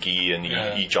Sung-gi and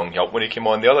Lee Jung-hyuk when he came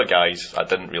on. The other guys I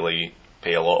didn't really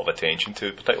pay a lot of attention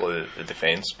to, particularly the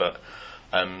defence. But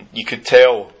you could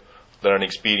tell they're an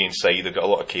experienced side. They've got a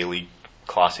lot of K-League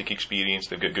Classic experience.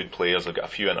 They've got good players. They've got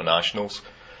a few internationals.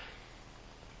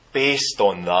 Based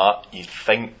on that, you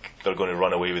think they're going to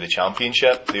run away with the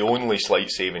championship. The only slight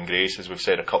saving grace, as we've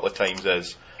said a couple of times,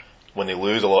 is when they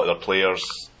lose a lot of their players,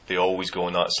 they always go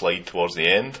on that slide towards the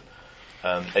end.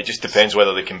 It just depends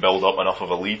whether they can build up enough of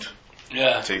a lead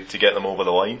to get them over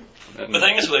the line. The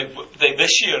thing is,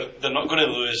 this year, they're not going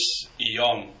to lose Lee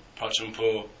Yong, Park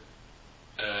Jun-po,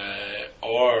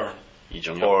 or Lee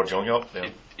Jung-hyuk. Or Jung-hyuk, yeah.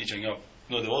 Lee Jung-hyuk.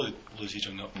 No, they all lose Lee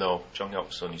Jung-hyuk. No,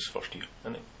 Jung-hyuk's on his first year,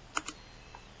 isn't he?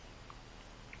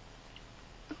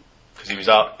 Because he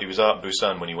was at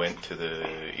Busan when he went to the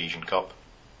Asian Cup.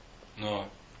 No.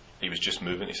 He was just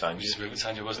moving to Sangju. Just moving to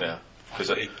Sangju, wasn't he? Yeah.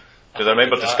 Because I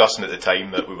remember discussing at the time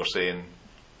that we were saying,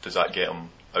 does that get him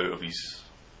out of his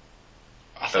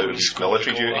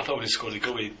military duty? I thought when he scored the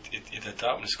goal, he did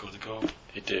that when he scored the goal.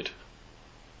 He did.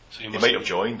 So He might have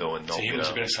joined though and not. So he must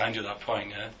have been assigned at that point,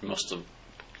 yeah. He must have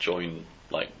joined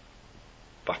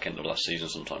back end of last season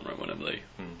sometime, right? Whenever they.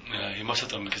 Yeah, he must have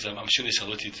done because I'm sure they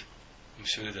saluted. I'm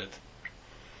sure he did.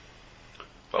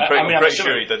 But I'm pretty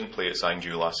sure he didn't play at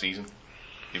Sangju last season.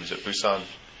 He was at Busan.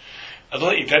 I don't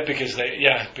think he did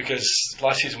because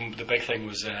last season the big thing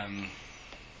was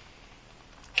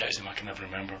guy's name I can never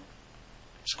remember.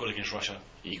 Scored against Russia.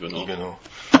 Igor.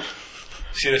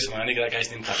 Seriously, man, I need to get that guy's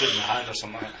name tattooed in my hand or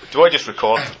something. Do I just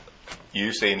record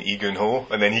you saying Igun Ho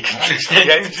and then he can just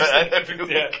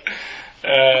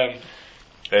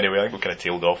anyway, I think we're kind of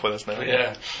tailed off with this now.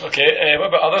 Yeah. Okay. What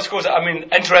about other scores? I mean,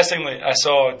 interestingly, I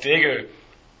saw Daegu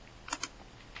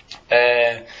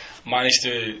managed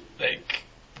to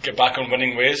get back on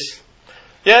winning ways.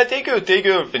 Yeah, Daegu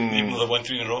have been even though they won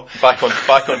 3 in a row. Back on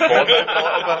form a little bit.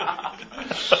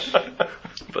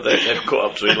 But they've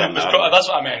caught up to Eland now. That's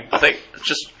what I mean. I think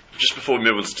just before we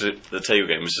move on to the Daegu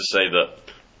game, was to say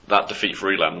that defeat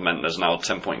for Eland meant there's now a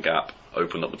 10-point gap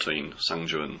opened up between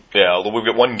Sangju and. Yeah, although we've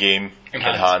got one game in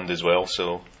hand as well,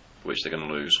 so which they're going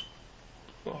to lose.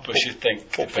 But you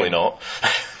think hopefully not.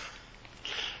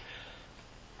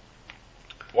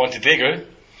 One to Daegu,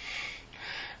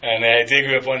 and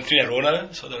Daegu have won 3 in a row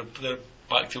now, so they're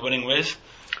back to winning ways.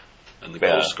 And the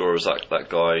goal scorer is that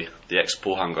guy, the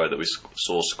ex-Pohang guy that we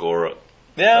saw score at.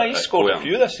 Yeah, he's scored a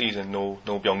few this season. No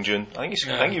Byung-jun. I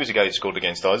think he was the guy that scored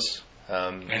against us.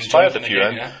 He's fired a few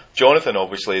in. Yeah. Jonathan,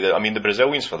 obviously. The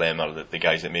Brazilians for them are the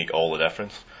guys that make all the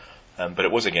difference. But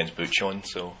it was against Bucheon,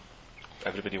 so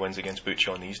everybody wins against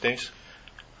Bucheon these days.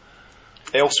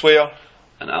 Elsewhere,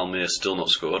 and Almir still not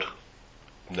scored.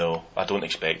 No, I don't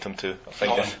expect him to. I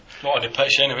think not on the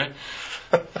pitch anyway.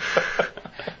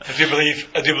 I do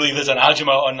believe there's an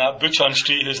Ajima on that Bucheon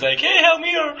street who's like, "Hey,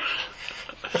 Almir,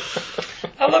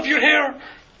 I love your hair."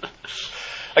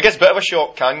 I guess a bit of a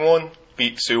shock. Kangwon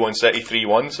beat Suwon City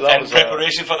 3-1, so that in was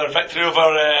preparation for their victory over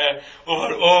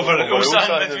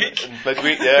Ulsan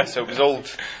midweek. Yeah, so it was old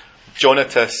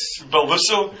Jonatas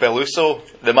Beluso,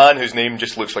 the man whose name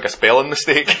just looks like a spelling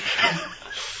mistake.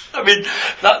 I mean,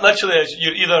 that literally is,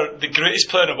 you're either the greatest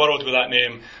player in the world with that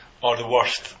name or the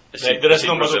worst. There is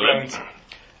no middle ground.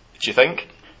 Do you think?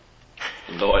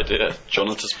 No idea.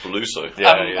 Jonatas Beluso.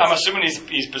 Yeah, I'm assuming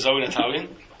he's Brazilian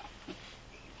Italian.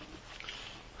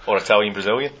 Or Italian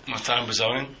Brazilian. Italian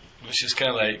Brazilian, which is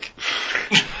kind of like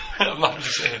I'm not going to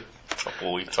say it.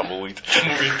 Tumbleweed.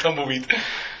 Tumbleweed.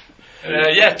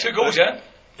 Yeah, 2 goals, yeah?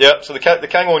 Yeah, so the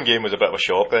Kangwon game was a bit of a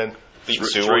shock then. Beat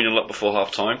 3-0 up before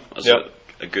half time.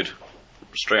 A good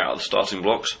straight out of the starting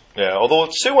blocks. Yeah, although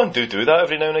Suwon do that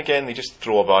every now and again. They just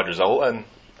throw a bad result in,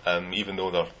 even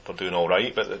though they're doing all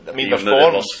right. But I mean, even their though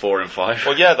form. they lost 4 and 5.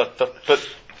 Well, yeah, but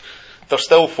they're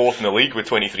still 4th in the league with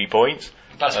 23 points.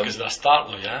 That's because of their start,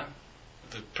 though, yeah?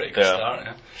 The pretty good start,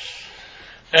 yeah.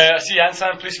 I see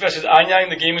Ansan Police versus Anyang,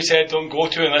 the game we said don't go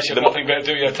to unless you have nothing better to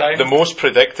do with your time. The most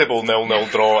predictable 0-0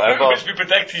 draw ever. Which we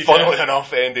predicted. Funnily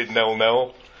enough, ended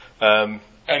 0-0.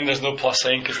 And there's no plus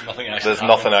sign because nothing actually There's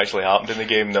nothing actually happened in the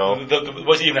game, no. There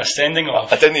wasn't even a sending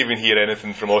off. I didn't even hear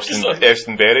anything from Austin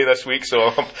Berry this week, so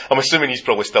I'm assuming he's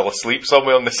probably still asleep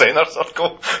somewhere in the centre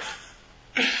circle.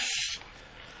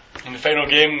 In the final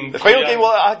game...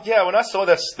 When I saw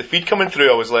the feed coming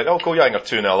through, I was like, Koyang are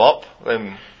 2-0 up.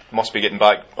 Must be getting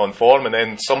back on form, and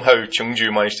then somehow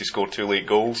Chungju managed to score 2 late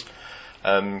goals.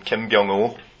 Kim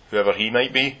Byung-oh, whoever he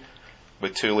might be,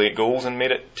 with 2 late goals and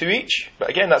made it 2 each. But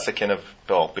again, that's a kind of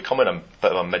becoming a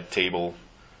bit of a mid-table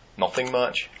nothing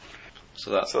match.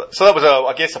 So that was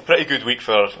I guess a pretty good week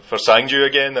for Sangju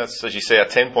again. That's, as you say, a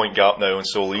 10-point gap now on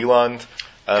Seoul Eland.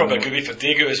 Probably a good week for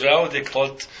Daegu as well. They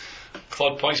clawed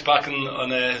points back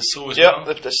on Seoul as well.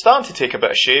 Yeah, they're starting to take a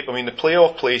bit of shape. I mean, the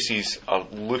playoff places are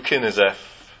looking as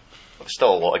if there's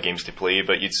still a lot of games to play,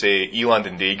 but you'd say Eland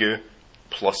and Daegu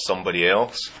plus somebody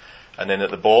else. And then at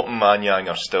the bottom, Anyang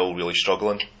are still really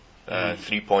struggling.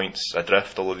 3 points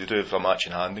adrift, although they do have a match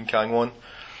in hand in Kangwon.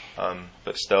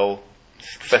 But still,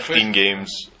 15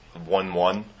 games,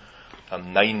 1-1,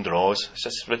 and 9 draws. It's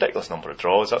just a ridiculous number of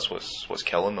draws. That's what's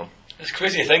killing them. It's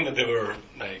crazy to think that they were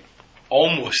like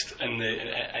almost in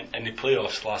the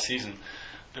playoffs last season.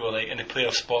 They were like in the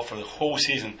playoff spot for the whole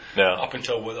season up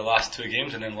until the last 2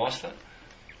 games and then lost it.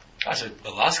 That's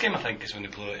the last game, I think, is when they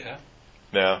blew it, yeah?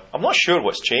 Yeah. I'm not sure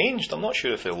what's changed. I'm not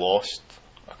sure if they lost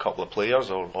a couple of players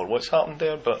or what's happened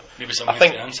there, but maybe some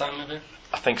Ansan, maybe?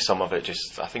 I think some of it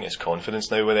I think it's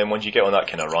confidence now with them. Once you get on that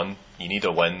kind of run, you need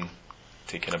a win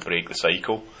to kind of break the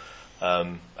cycle,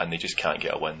 and they just can't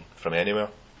get a win from anywhere.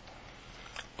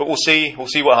 But we'll see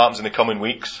what happens in the coming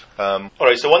weeks.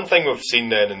 Alright, so one thing we've seen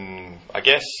then, and I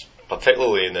guess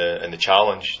particularly in the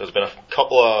challenge, there's been a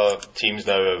couple of teams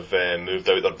now have moved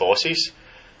out their bosses.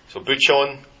 So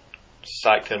Bucheon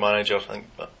sacked their manager, I think,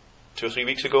 2 or 3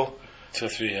 weeks ago. 2 or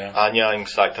 3, yeah. Anyang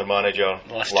sacked their manager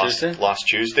last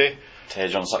Tuesday.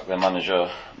 Taejeon sacked their manager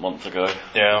a month ago.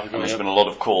 Yeah. And there's been a lot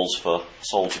of calls for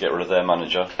Seoul to get rid of their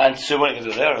manager. And Suwon to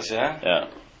do theirs, yeah? Yeah.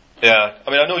 Yeah, I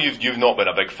mean, I know you've not been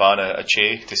a big fan of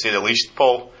Che, to say the least,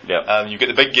 Paul. Yeah. You've got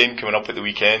the big game coming up at the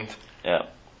weekend. Yeah.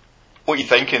 What are you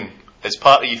thinking? Is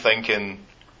part of you thinking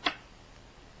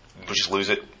we'll just lose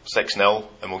it 6-0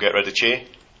 and we'll get rid of Che?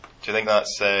 Do you think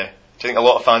that's? Do you think a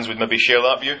lot of fans would maybe share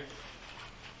that view?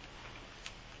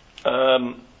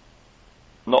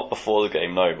 Not before the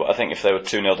game, no. But I think if they were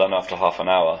 2-0 down after half an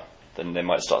hour, then they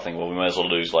might start thinking, well, we may as well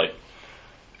lose,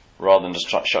 rather than just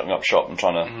shutting up shop and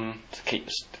trying to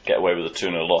get away with a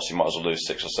 2-0 loss. You might as well lose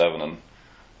 6 or 7 and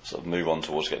sort of move on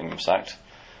towards getting them sacked.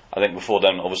 I think before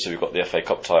then, obviously, we've got the FA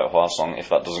Cup tie at Hwasong. If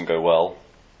that doesn't go well,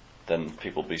 then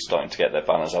people will be starting to get their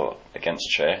banners out against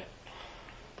Che.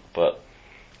 But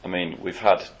I mean, we've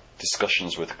had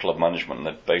discussions with club management, and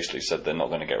they've basically said they're not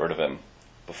going to get rid of him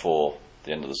before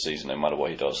the end of the season, no matter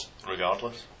what he does.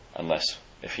 Regardless? Unless,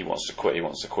 if he wants to quit, he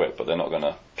wants to quit, but they're not going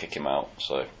to kick him out.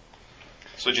 So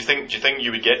do you think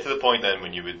you would get to the point then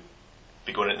when you would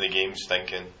be going into the games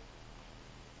thinking,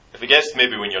 if it gets to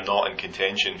maybe when you're not in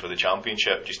contention for the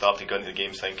championship, do you start to go into the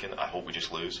games thinking, I hope we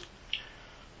just lose?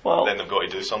 Well, then they've got to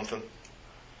do something.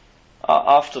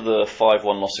 After the 5-1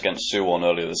 loss against Suwon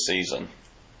earlier this season,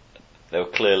 there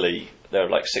were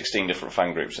like 16 different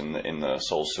fan groups in the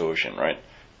Seoul Suwon, right?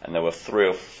 And there were three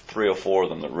or four of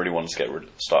them that really wanted to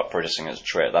start protesting as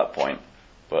Che at that point,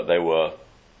 but they were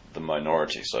the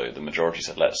minority. So the majority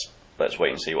said, let's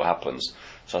wait and see what happens.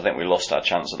 So I think we lost our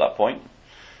chance at that point.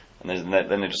 And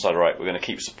then they decided, right, we're going to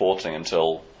keep supporting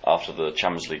until after the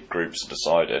Champions League groups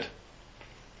decided.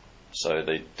 So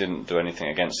they didn't do anything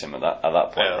against him at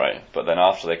that point, right? But then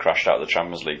after they crashed out of the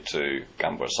Champions League to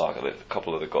Gamba Osaka, a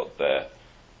couple of them got their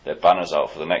banners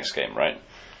out for the next game, right?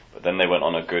 But then they went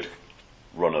on a good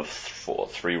run of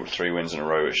three wins in a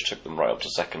row, which took them right up to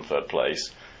second, third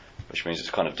place, which means it's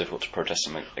kind of difficult to protest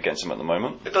against him at the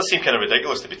moment. It does seem kind of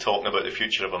ridiculous to be talking about the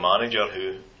future of a manager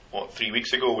who, 3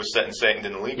 weeks ago, was sitting second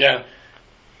in the league. Yeah.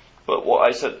 But what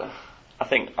I said, I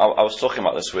think I was talking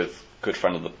about this with a good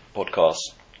friend of the podcast,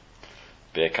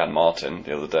 Birkan Martin,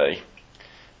 the other day,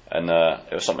 And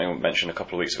it was something we mentioned a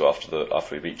couple of weeks ago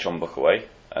after we beat Chonbuk away.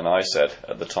 And I said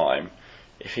at the time,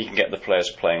 if he can get the players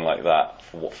playing like that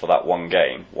for that one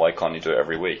game, why can't he do it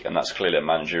every week? And that's clearly a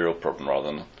managerial problem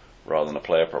rather than a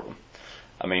player problem.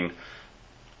 I mean,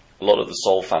 a lot of the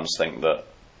Seoul fans think that,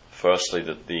 firstly,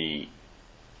 that the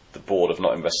board have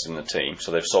not invested in the team,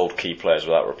 so they've sold key players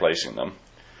without replacing them.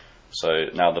 So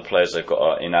now the players they've got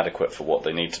are inadequate for what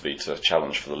they need to be to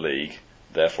challenge for the league.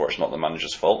 Therefore, it's not the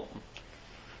manager's fault.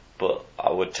 But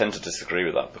I would tend to disagree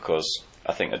with that, because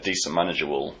I think a decent manager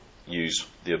will use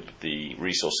the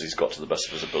resources he's got to the best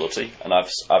of his ability. And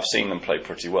I've seen them play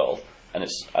pretty well. And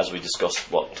it's, as we discussed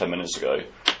 10 minutes ago,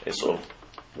 it's sort of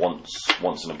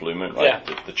once in a blue moon, right?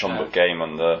 Yeah. The Chonbuk game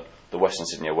and the Western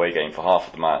Sydney away game for half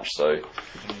of the match. So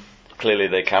clearly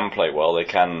they can play well. They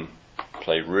can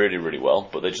play really, really well,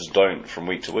 but they just don't from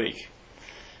week to week.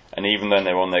 And even then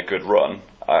they're on their good run,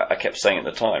 I kept saying at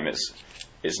the time,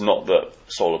 it's not that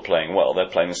Seoul are playing well. They're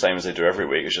playing the same as they do every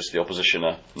week. It's just the opposition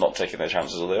are not taking their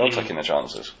chances, or they are taking their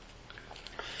chances.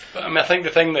 But I mean, I think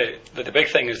the big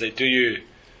thing is that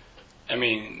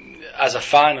as a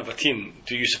fan of a team,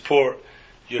 do you support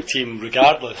your team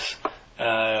regardless,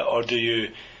 or do you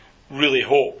really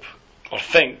hope or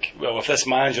think, well, if this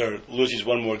manager loses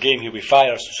one more game, he'll be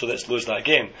fired, so let's lose that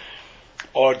game?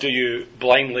 Or do you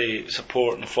blindly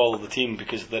support and follow the team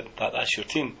because that's your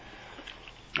team?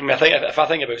 I mean, if I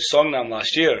think about Songnam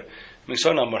last year,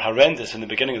 Songnam were horrendous in the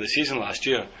beginning of the season last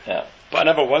year. Yeah. But I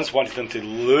never once wanted them to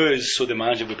lose so the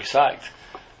manager would be sacked.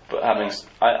 But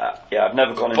I've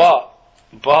never gone into...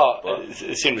 But in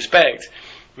the same respect,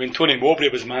 when Tony Mowbray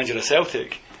was manager of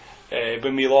Celtic,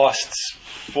 when we lost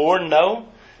 4-0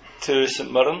 to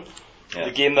St Mirren,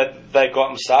 the game that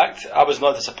got him sacked, I was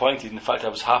not disappointed. In fact, I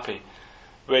was happy.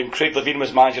 When Craig Levein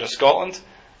was manager of Scotland,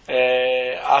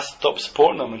 I stopped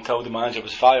supporting him until the manager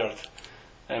was fired.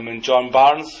 When John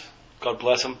Barnes, God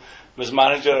bless him, was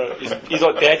manager, he's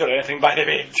not dead or anything, by the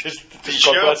way, just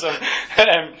God bless him,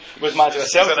 was manager of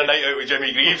Celtic. He's had a night out with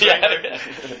Jimmy Greaves.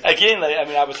 Again,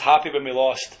 I was happy when we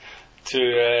lost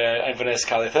to Inverness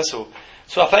Cali Thistle.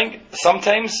 So I think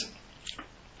sometimes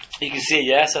you can say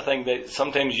yes. I think that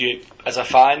sometimes you, as a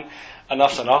fan,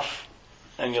 enough's enough,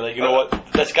 and you're like, you know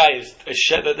what, this guy is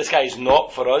shit. This guy is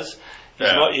not for us.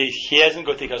 He isn't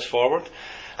going to take us forward.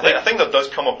 I think there does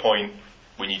come a point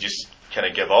when you just kind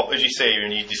of give up, as you say,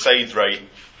 when you decide, right,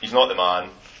 he's not the man.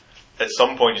 At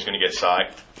some point, he's going to get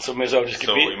sacked. So we might as well just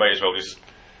we might as well just.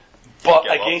 But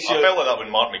against you, I felt like that when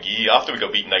Mark McGee, after we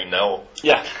got beat 9-0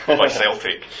 by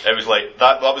Celtic, it was like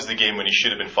that was the game when he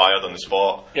should have been fired on the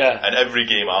spot. Yeah. And every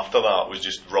game after that was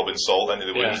just rubbing salt into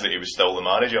the wounds that he was still the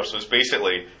manager. So it's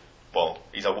basically, well,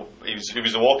 he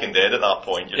was the walking dead at that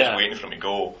point. You're just waiting for him to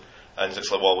go, and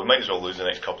it's like, well, we might as well lose the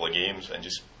next couple of games and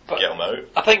just get him out.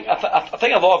 I think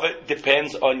a lot of it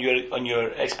depends on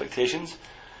your expectations.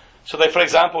 So, like, for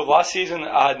example, last season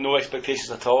I had no expectations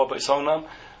at all about Songnam.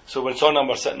 So when Songnam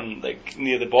were sitting like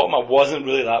near the bottom, I wasn't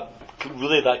really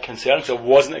that concerned. So I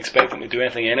wasn't expecting to do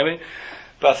anything anyway.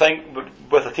 But I think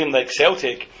with a team like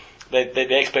Celtic,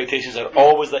 the expectations are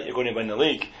always that you're going to win the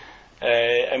league.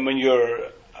 And when you're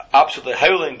absolutely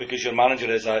howling because your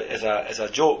manager is a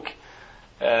joke,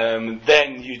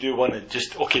 then you do want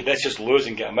to let's just lose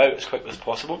and get him out as quickly as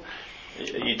possible.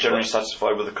 Are you generally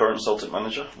satisfied with the current Celtic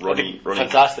manager? Ronnie?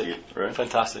 Fantastic.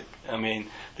 I mean,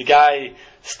 the guy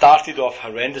started off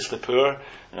horrendously poor.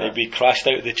 Yeah. They crashed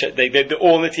out they're the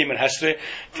only team in history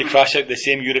to crash out the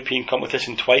same European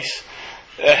competition twice.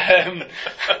 In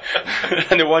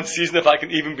the one season, if that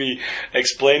can even be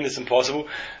explained, it's impossible.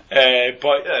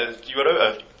 But you were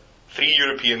out of 3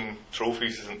 European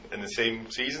trophies in the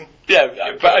same season. Yeah,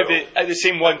 but out the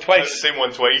same one twice. Out the same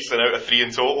one twice, and out of 3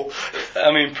 in total.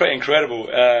 I mean, pretty incredible.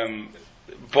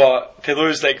 But to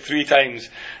lose like 3 times,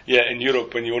 in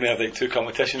Europe when you only have like 2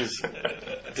 competitions,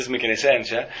 it doesn't make any sense.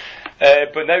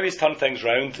 But now he's turned things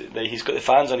round. He's got the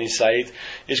fans on his side.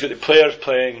 He's got the players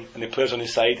playing, and the players on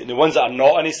his side. And the ones that are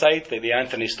not on his side, like the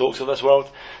Anthony Stokes of this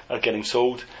world, are getting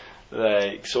sold.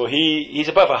 So he's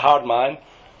a bit of a hard man.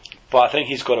 But I think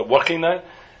he's got it working now,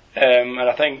 and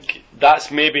I think that's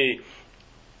maybe,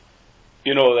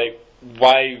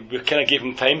 why we kind of gave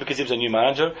him time, because he was a new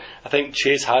manager. I think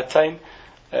Che's had time.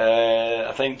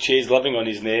 I think Che's living on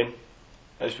his name,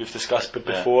 as we've discussed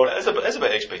before. It's a bit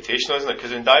expectational, isn't it?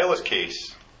 Because in Dialer's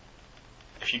case,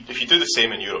 if you do the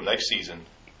same in Europe next season,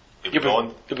 you'll be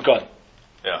gone. You'll be gone.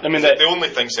 Yeah, I mean, the only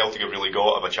thing Celtic have really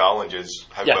got of a challenge is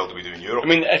how well do we do in Europe. I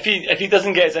mean, if he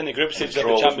doesn't get us in the group stage of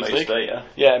the Champions League,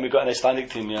 and we've got an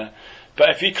Icelandic team, but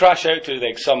if we crash out to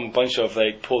like some bunch of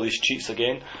like Polish cheats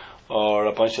again, or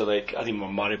a bunch of like, I don't know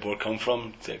where Maribor come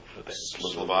from.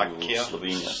 Slovakia.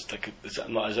 Slovenia. Is it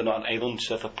not an island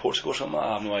south of Portugal or something?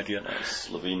 I have no idea. It's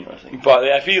Slovenia, I think. But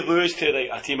if we lose to like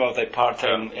a team of like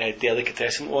part-time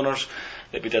delicatessen owners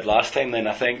like we did last time, then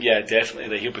I think definitely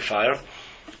that he'll be fired.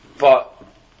 But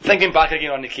thinking back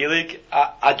again on the K-League,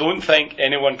 I don't think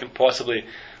anyone can possibly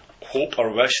hope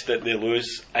or wish that they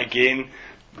lose again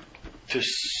to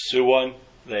Suwon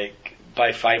like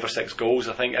by 5 or 6 goals.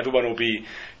 I think everyone will be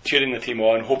cheering the team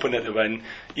on, hoping that they win,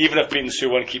 even if beating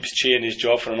Suwon keeps Che in his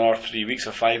job for another 3 weeks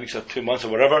or 5 weeks or 2 months or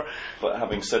whatever. But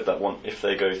having said that, if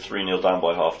they go 3-0 down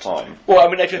by half time, well, I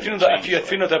mean, if you're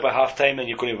 3-0 down by half time, then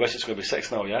you're going to wish it's going to be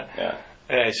 6-0, yeah.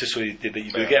 It's just so that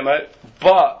you do get them out.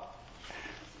 But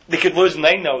they could lose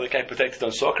 9-0, like I predicted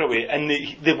on Soccer Away, and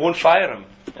they won't fire him.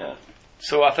 Yeah.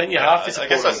 So I think you have to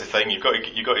support I guess that's him. the thing.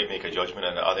 You've got to make a judgment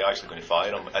on are they actually going to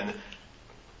fire him? And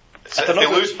if they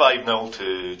lose 5-0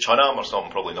 to Chunam or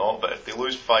something, probably not. But if they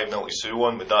lose 5-0 to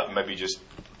Suwon, would that maybe just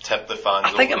tip the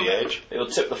fans over the edge? It'll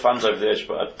tip the fans over the edge,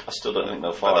 but I still don't think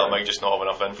they'll fire But that him. might just not have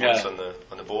enough influence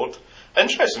on the board.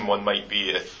 Interesting one might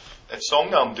be if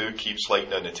Songnam do keep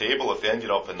sliding down the table, if they ended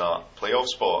up in that playoff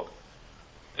spot,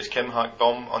 is Kim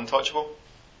Hak-dom untouchable?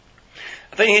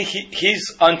 I think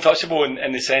he's untouchable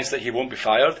in the sense that he won't be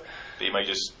fired. But he might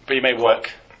just. But he might walk.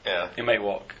 Yeah. He might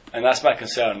walk. And that's my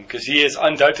concern, because he has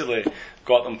undoubtedly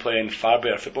got them playing far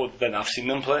better football than I've seen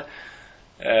them play.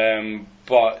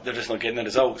 But they're just not getting the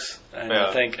results. And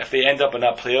I think if they end up in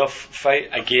that playoff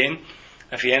fight again,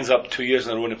 if he ends up 2 years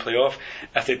in a row in the playoff,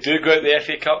 if they do go out the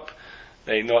FA Cup,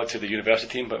 not to the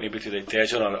university team, but maybe to the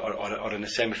Daejeon or in the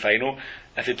semi-final,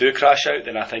 if they do crash out,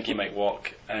 then I think he might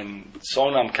walk. And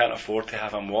Songnam can't afford to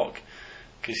have him walk,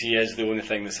 because he is the only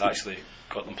thing that's actually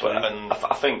got them playing.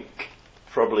 I think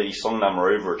probably Songnam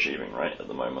are overachieving, right, at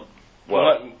the moment.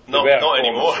 Well, not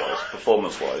anymore.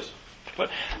 Performance-wise.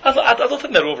 But I don't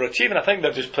think they're overachieving. I think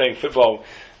they're just playing football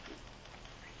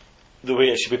the way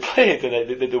it should be played,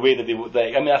 the way that they would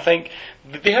like. I mean, I think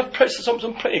they have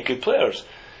some pretty good players.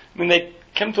 I mean,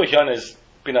 Kim Do-hyun has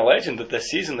been a legend this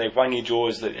season. Like Wang Yi-jo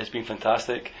has been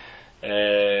fantastic.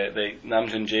 Nam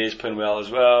Jun-jae is playing well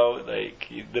as well. Like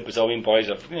the Brazilian boys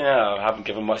haven't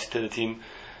given much to the team.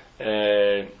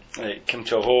 Like Kim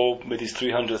Cho-ho made his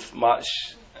 300th match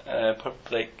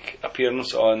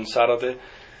appearance on Saturday.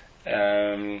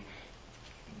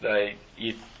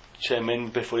 Yi Chae-min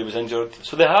before he was injured.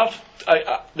 So they have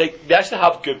they actually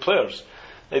have good players.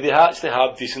 They actually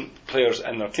have decent players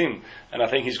in their team, and I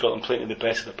think he's got them playing to the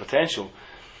best of their potential.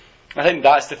 I think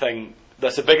that's the thing.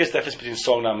 That's the biggest difference between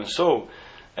Songnam and Seoul.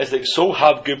 Is that Seoul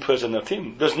have good players in their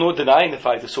team. There's no denying the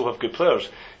fact that Seoul have good players,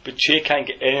 but Che can't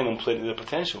get any of them playing to their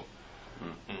potential.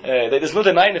 There's no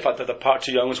denying the fact that Park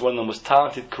Ji-young was one of the most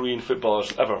talented Korean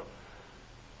footballers ever,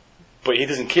 but he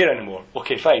doesn't care anymore.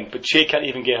 Okay, fine, but Che can't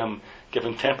even give him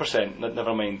 10%.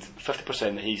 Never mind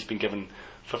 50% that he's been given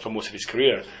for most of his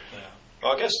career. Yeah.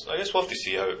 Well, I guess we'll have to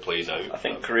see how it plays out. I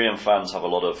think Korean fans have a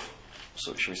lot of,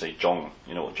 should we say, jong?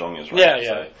 You know what jong is, right? Yeah.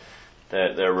 So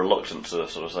they're reluctant to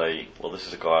sort of say, well, this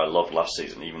is a guy I loved last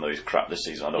season, even though he's crap this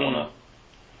season. I don't want to.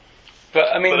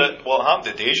 But I mean, it happened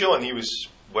to Daejeon, and he was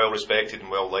well respected and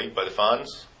well liked by the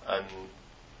fans, and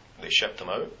they shipped him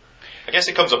out. I guess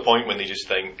it comes a point when they just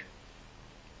think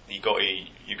you got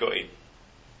to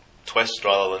twist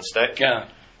rather than stick. Yeah.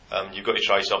 You've got to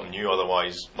try something new,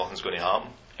 otherwise nothing's going to happen.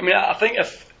 I mean, I think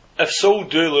if Seoul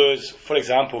do lose, for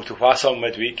example, to Hwasong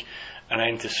midweek and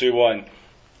then to Suwon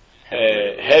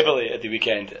heavily at the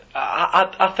weekend,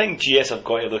 I think GS have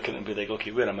got to look at it and be like,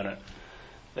 okay, wait a minute,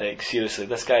 like seriously,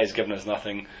 this guy has given us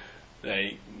nothing.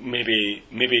 Like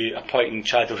maybe appointing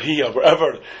Chadori or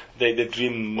whatever the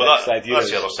dream next idea. That's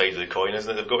the other side of the coin,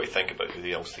 isn't it? They've got to think about who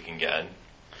else they can get in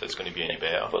that's going to be any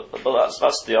better. But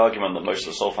that's the argument that most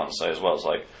of the Seoul fans say as well. It's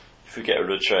like, if we get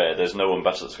rid of Che, there's no one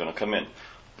better that's going to come in.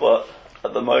 But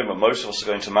at the moment, most of us are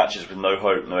going to matches with no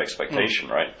hope, no expectation,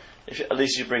 right? At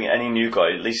least you bring any new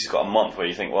guy, at least he's got a month where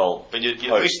you think, well... But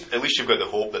at least you've got the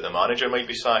hope that the manager might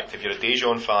be sacked. If you're a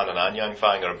Daejeon fan, an Anyang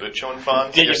fan, or a Bucheon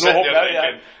fan, you're sitting there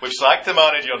thinking, we've sacked the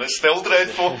manager and it's still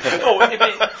dreadful.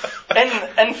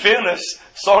 In fairness,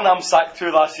 Songnam sacked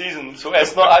 2 last season, so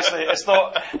it's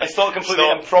not completely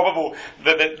improbable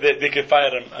that they could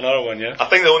fire another one, yeah? I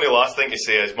think the only last thing to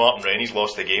say is Martin Rennie's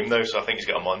lost the game now, so I think he's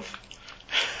got a month.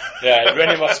 Yeah,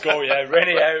 Rennie must go, yeah.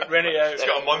 Rennie out. He's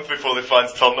got a month before the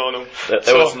fans turn on him.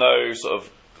 There was no sort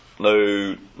of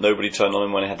nobody turned on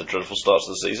him when he had the dreadful starts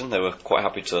of the season. They were quite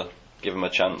happy to give him a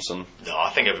chance. And no,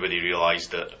 I think everybody realised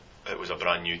that it was a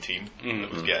brand new team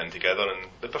that was getting together, and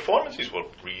the performances were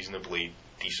reasonably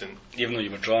decent. Even though you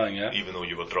were drawing, yeah.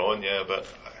 But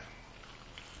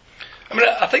I mean,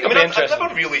 I think it'll be I've interesting.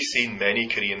 never really seen many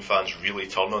Korean fans really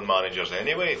turn on managers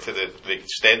anyway, to the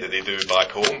extent that they do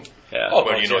back home. Yeah. Oh,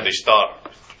 Where, God, you know, yeah. they start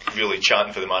really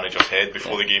chanting for the manager's head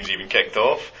before the game's even kicked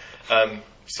off.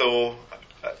 So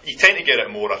you tend to get it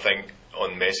more, I think,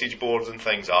 on message boards and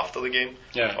things after the game,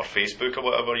 Yeah. or Facebook or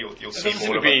whatever. You'll see It doesn't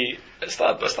more of seem to it. be. It's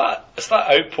that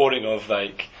outpouring of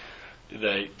like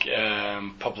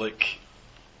public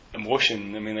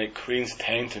emotion. I mean, like Koreans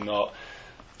tend to not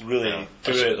really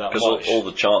do it that Because much. all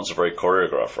the chants are very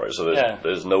choreographed, right? So Yeah.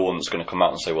 there's no one that's going to come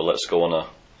out and say, well, let's go on a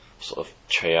sort of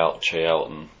che out,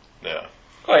 and Yeah.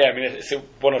 Oh yeah, I mean, it's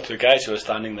one or two guys who are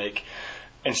standing like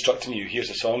instructing you. Here's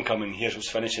a song coming. Here's what's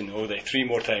finishing. Oh, like 3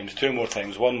 more times, 2 more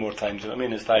times, 1 more time. Do you know what I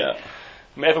mean? It's like, Yeah.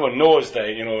 I mean, everyone knows that,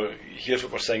 you know, here's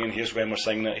what we're singing. Here's when we're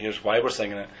singing it. Here's why we're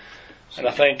singing it. And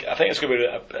I think it's going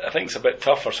to be. I think it's a bit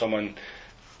tough for someone,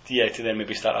 to then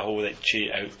maybe start a whole like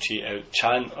cheat out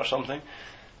chant or something.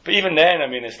 But even then, I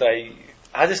mean, it's like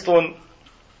I just don't.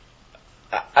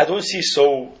 I don't see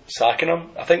Seoul sacking him.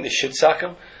 I think they should sack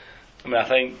him. I mean,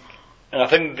 I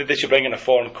think that they should bring in a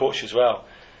foreign coach as well.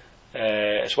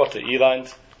 It's what, the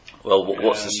Eland? well,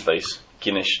 what's his face?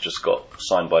 Guinness just got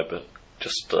signed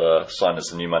signed as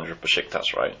the new manager of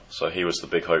Besiktas, right? So he was the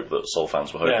big hope that Seoul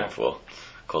fans were hoping for,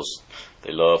 because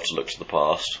they love to look to the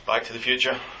past. Back to the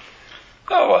Future.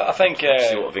 Oh, well, I think.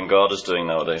 See what Vingarda's doing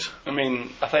nowadays. I mean,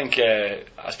 I think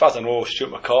as far as I know,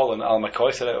 Stuart McCall and Al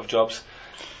McCoy are out of jobs.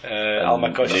 Al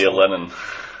McCoy. Neil Lennon.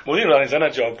 Well, Neil Lennon's in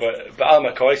a job, but Al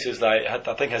McCoy is like,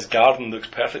 I think his garden looks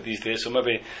perfect these days. So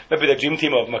maybe the dream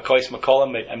team of McCoy,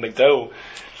 McCollum, and McDowell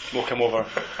will come over,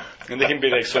 and they can be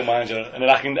like Seoul manager, and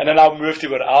then I'll move to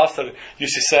where Alistair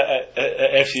used to sit at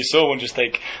FC Seoul and just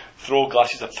like throw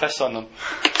glasses of piss on them.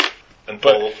 And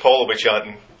Paul will be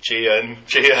chanting, Che in,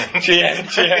 Che in.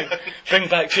 Che in. Bring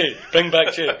back Che.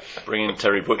 Bring in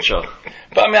Terry Butcher.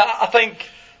 But I mean, I think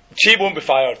Che won't be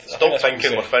fired. Stop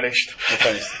thinking we're finished. We're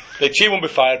finished. Like, Che won't be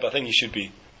fired, but I think he should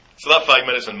be. So that 5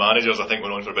 minutes on managers, I think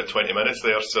we're on for about 20 minutes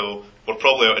there, so we're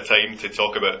probably out of time to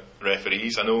talk about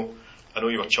referees. I know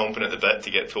you were chomping at the bit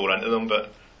to get tore into them,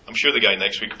 but I'm sure the guy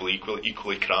next week will be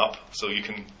equally crap, so you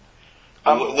can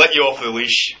let you off the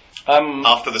leash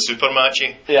after the super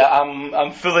matchy. Yeah,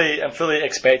 I'm fully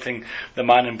expecting the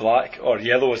man in black, or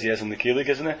yellow as he is in the K-League,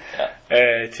 isn't it?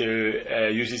 Yeah. To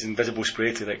use his invisible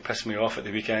spray to like piss me off at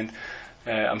the weekend.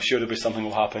 I'm sure there'll be something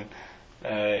will happen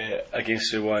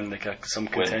against Suwon, like some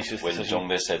contentious when decision.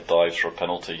 Jong said dives for a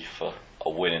penalty for a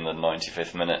win in the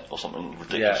 95th minute or something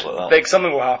ridiculous like that. Like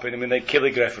something will happen. I mean, like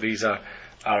K-League referees are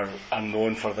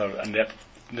known for their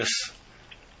ineptness.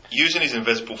 Using his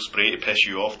invisible spray to piss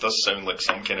you off does sound like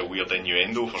some kind of weird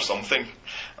innuendo for something.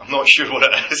 I'm not sure what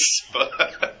it is,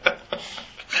 but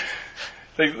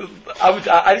Like,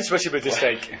 I just wish he would just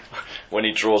like. When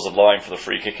he draws a line for the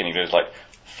free kick and he goes like,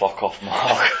 "Fuck off,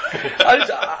 Mark."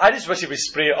 I just wish he would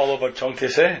spray it all over Chong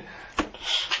Tae-se.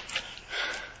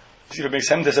 See if it makes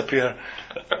him disappear.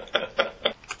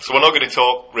 so we're not going to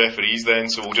talk referees then,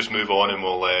 so we'll just move on and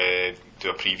we'll do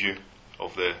a preview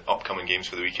of the upcoming games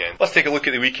for the weekend. Let's take a look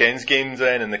at the weekend's games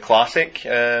then in the Classic.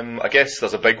 I guess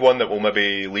there's a big one that we'll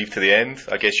maybe leave to the end.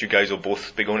 I guess you guys will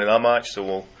both be going to that match,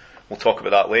 so we'll talk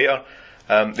about that later.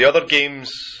 The other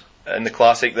games in the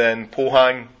Classic then,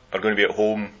 Pohang are going to be at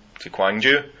home to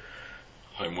Gwangju.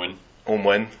 Home win. Home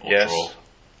win, Or yes.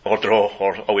 draw. Or draw,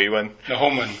 or away win. The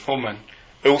home win.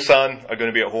 Ulsan are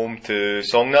going to be at home to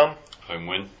Songnam. Home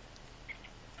win.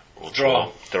 Or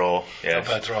Draw. Draw, yes. A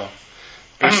bad draw.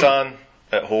 Busan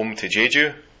at home to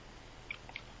Jeju.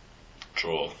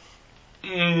 Draw.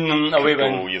 Away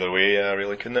Go win. either way,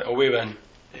 really, couldn't it? Away win.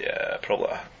 Yeah, probably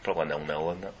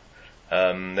 0-0, isn't it?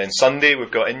 Then Sunday we've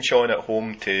got Incheon at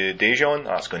home to Daejeon.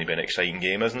 That's going to be an exciting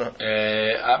game, isn't it?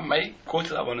 I might go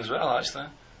to that one as well, actually.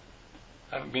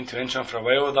 I haven't been to Incheon for a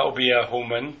while. That'll be a home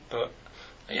win, but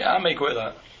yeah, I might go to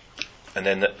that. And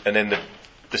then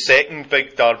the second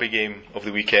big derby game of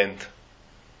the weekend,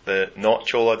 the not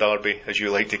Chola derby, as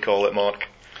you like to call it, Mark.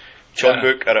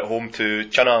 Jeonbuk are at home to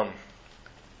Chanam.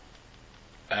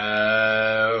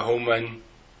 Home win,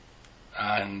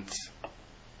 and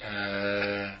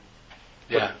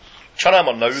yeah. Chanam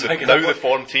are now like the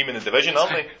form team in the division,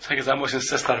 aren't they? It's like his Amos's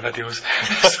sister videos.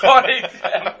 Sorry,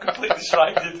 I'm completely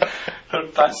distracted. They're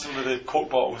dancing with the Coke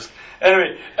bottles.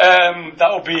 Anyway,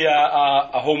 that'll be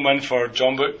a home win for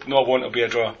Jeonbuk. No, it won't. It'll be a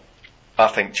draw. I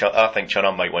think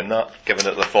Chanam might win that, given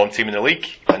that they're the form team in the league,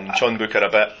 and Jeonbuk are a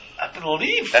bit I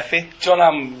believe iffy.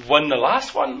 Jeonnam won the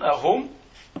last one at home.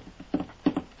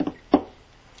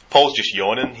 Paul's just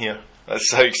yawning here.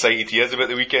 That's how excited he is about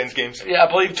the weekend's games. Yeah,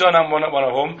 I believe John Am won at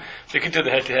home. We could do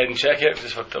the head-to-head and check it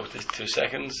just for 2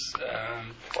 seconds.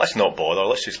 Let's not bother.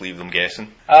 Let's just leave them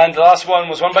guessing. And the last one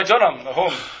was won by John Am at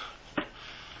home.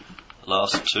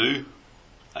 Last 2.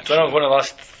 John Am won the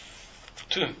last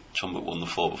 2. Chumbuk won the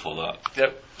 4 before that.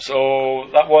 Yep. So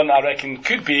that one I reckon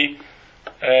could be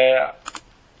a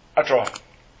draw.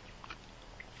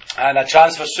 And a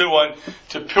chance for Suwon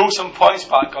to pull some points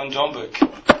back on John Book.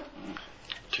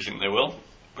 Do you think they will?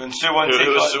 When Suwon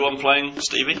Who is Suwon playing,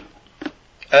 Stevie?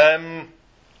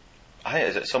 I think,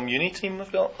 is it some uni team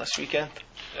they've got this weekend?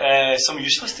 Some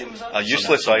useless team, was that? A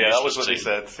useless, yeah, that was what they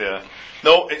said, yeah.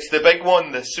 No, it's the big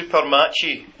one, the Super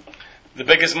Matchy. The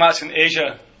biggest match in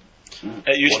Asia.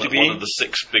 It used to be one of the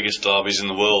 6 biggest derbies in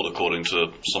the world, according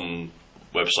to some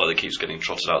website that keeps getting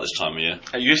trotted out this time of year.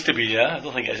 It used to be, yeah. I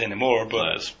don't think it is anymore, but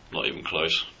No, it's not even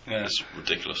close. Yeah. It's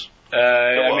ridiculous.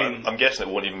 I'm guessing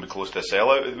it won't even be close to a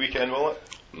sellout at the weekend, will it?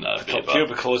 No, it'd be top few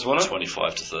about be close, won't it?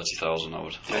 25 to 30,000, I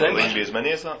would. Will it be as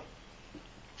many as that?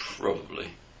 Probably.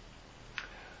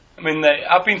 I mean,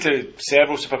 I've been to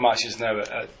several super matches now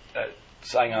at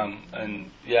Sangam, and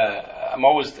yeah, I'm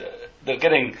always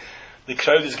the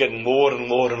crowd is getting lower and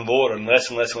lower and lower and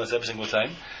less every single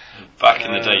time. Back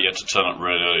in the day, you had to turn up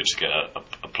really early to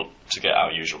get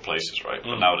out of usual places, right?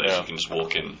 But nowadays, you can just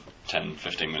walk in 10,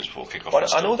 15 minutes before kick-off. Well,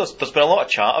 I know there's been a lot of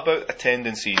chat about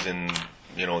attendances and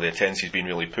the attendances being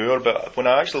really poor, but when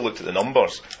I actually looked at the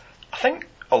numbers, I think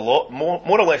a lot more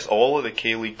or less all of the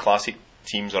K-League Classic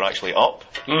teams are actually up.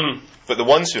 But the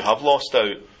ones who have lost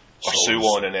out are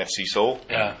Suwon and FC Seoul.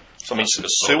 Yeah. So I mean,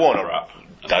 Suwon are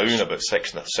down about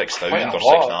 6,000 or 6,500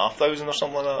 or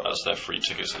something like that. That's their free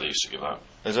tickets that they used to give out.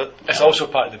 Is it? It's also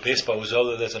part of the baseball as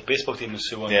well. There's a baseball team in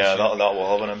Suwon. Yeah, that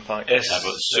will have an impact. Yeah,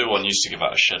 but Suwon used to give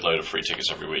out a shed load of free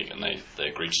tickets every week, and they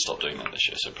agreed to stop doing that this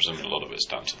year. So presumably a lot of it's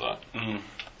down to that.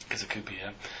 Because it could be,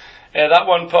 yeah. That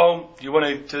one, Paul. Do you want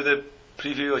to do the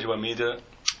preview, or do you want me to do it?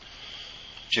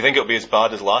 Do you think it'll be as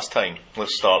bad as last time?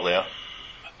 Let's start there.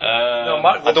 No,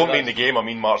 Mark. I don't mean the game. I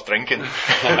mean Mark's drinking.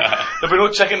 There'll be no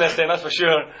chicken this time, that's for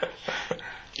sure.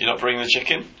 You're not bringing the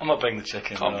chicken? I'm not bringing the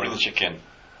chicken. Can't bring the chicken.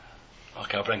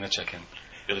 Okay, I'll bring the chicken.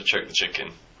 You gotta choke the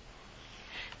chicken.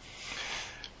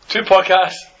 2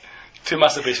 podcasts, 2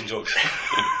 masturbation jokes.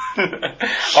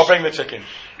 I'll bring the chicken.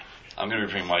 I'm gonna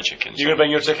be bringing my chicken. You're gonna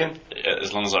bring your chicken? Yeah,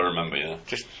 as long as I remember, yeah.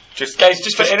 Just for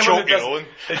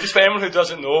anyone who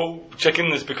doesn't know,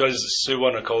 chicken is because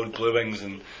Suwon are called Blue Wings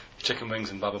and chicken wings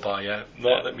and blah blah blah. Yeah,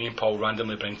 not that me and Paul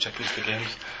randomly bring chickens to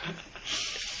games.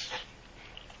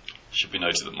 Should be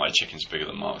noted that my chicken's bigger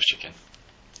than Mark's chicken.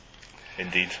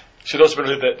 Indeed. Should also be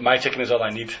noted that my chicken is all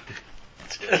I need.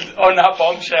 On that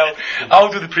bombshell,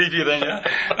 I'll do the preview then.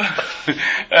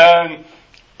 Yeah.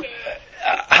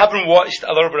 Having watched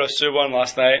a little bit of Suwon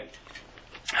last night,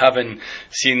 having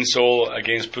seen Seoul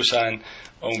against Busan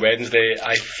on Wednesday,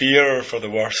 I fear for the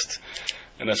worst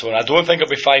in this one. I don't think it'll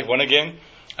be 5-1 again.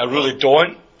 I really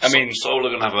don't. I mean, Seoul are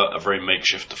going to have a very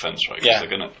makeshift defence, right? Yeah.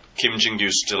 They're Kim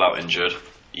Jin-gyu's still out injured.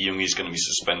 Lee Young-hee's going to be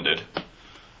suspended.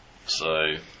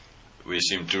 So we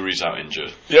assume Duri's out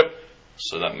injured. Yep.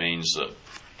 So that means that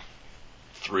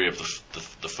 3 of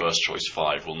the first choice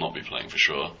 5 will not be playing for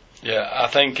sure. Yeah, I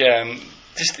think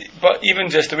but even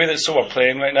just the way that Seoul are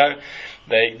playing right now,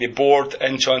 they bored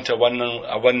Incheon to a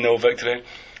 1-0 victory.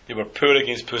 They were poor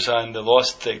against Busan. They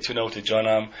lost 2-0 to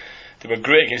Jeonnam. They were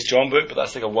great against Jeonbuk, but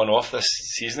that's like a one-off this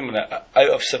season. I mean, out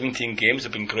of 17 games,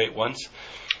 they've been great once.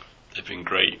 They've been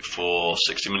great for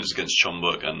 60 minutes against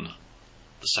Jeonbuk and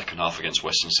the second half against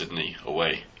Western Sydney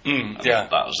away. Yeah,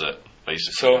 that was it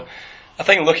basically. So I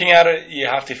think looking at it, you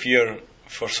have to fear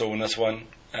for Seoul in this one.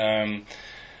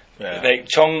 Like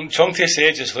Chong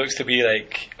Tae-se just looks to be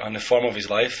like on the form of his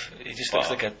life. He just looks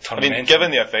like a tournament. I mean,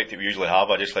 given the effect that we usually have,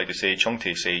 I just like to say, Chong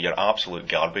Tae-se, you're absolute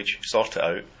garbage. Sort it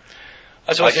out.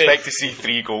 I expect to see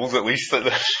 3 goals at least at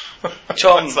the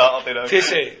Chong Saturday now.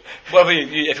 Tae-se, whatever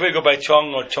if we go by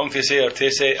Chong or Chong Tae-se or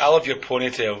Tae-se, I love your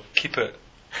ponytail. Keep it.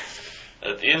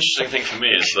 The interesting thing for me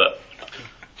is that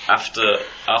after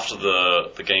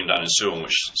the game down in Suwon,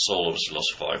 which Seoul obviously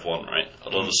lost 5-1, right? A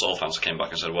lot of the Seoul fans came back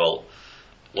and said, well,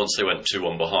 once they went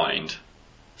 2-1 behind,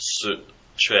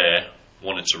 Choi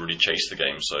wanted to really chase the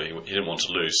game, so he didn't want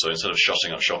to lose. So instead of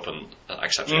shutting up shop and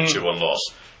accepting a 2-1 loss,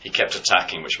 he kept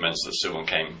attacking, which meant that Suwon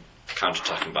came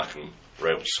counter-attacking back and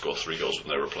were able to score 3 goals from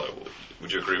their reply.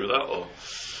 Would you agree with that, or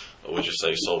would you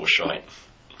say Seoul was shite?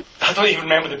 I don't even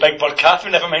remember the Big Bird Cafe,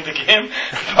 never mind the game.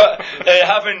 But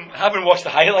having watched the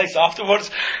highlights afterwards,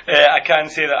 I can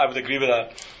say that I would agree with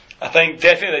that. I think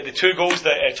definitely the 2 goals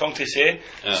that Chong Tae-se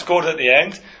scored at the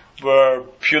end were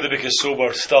purely because So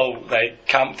were still like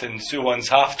camped in Suwon's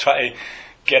half, trying to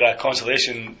get a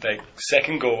consolation like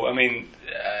second goal. I mean,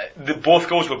 both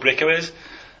goals were breakaways.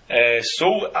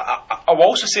 So I will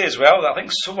also say as well that I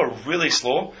think So were really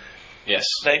slow. Yes.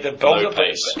 Like the build up,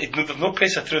 pace. there's no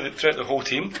pace throughout the whole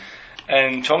team,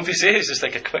 and Chong Tae is just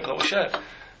like a quick little shit.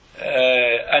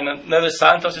 And now that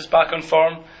Santos is back on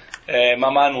form,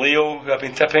 my man Leo, who I've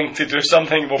been tipping to do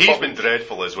something, he's been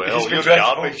dreadful as well. He's been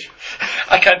dreadful. Garbage.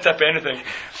 I can't tip anything.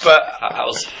 But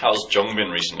how's Jung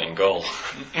been recently in goal?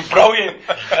 Brilliant.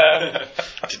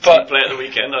 Did he play at the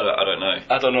weekend? I don't know.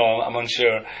 I don't know. I'm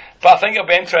unsure. But I think it'll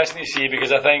be interesting to see,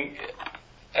 because I think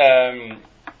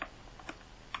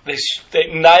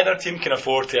neither team can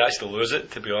afford to actually lose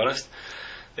it, to be honest.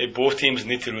 Both teams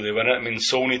need to really win it. I mean,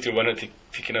 Seoul need to win it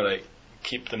to kind of like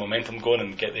keep the momentum going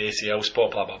and get the ACL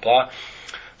spot, blah blah blah.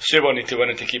 Suwon need to win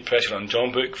it to keep pressure on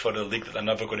Jeonbuk for the league that they're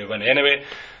never going to win anyway.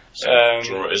 So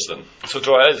draw it is then. So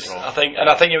draw it is. Draw. I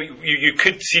think you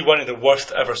could see one of the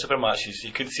worst ever super matches.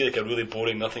 You could see like a really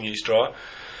boring nothing each draw,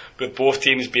 with both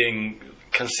teams being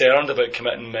concerned about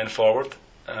committing men forward.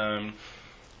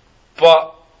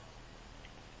 But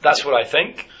that's what I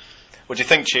think. Well, do you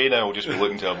think Che now will just be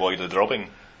looking to avoid the drubbing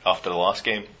after the last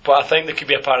game? But I think there could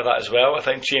be a part of that as well. I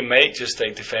think Che might just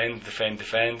like defend.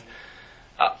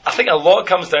 I think a lot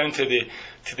comes down to the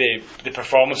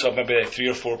performance of maybe 3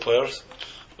 or 4 players.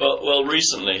 Well,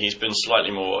 recently he's been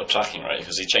slightly more attacking, right?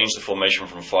 Because he changed the formation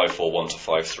from 5-4-1 to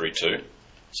 5-3-2.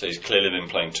 So he's clearly been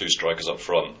playing 2 strikers up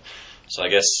front. So I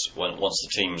guess once the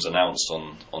team's announced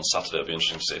on Saturday, it'll be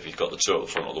interesting to see if he's got the 2 up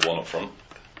the front or the 1 up front.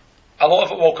 A lot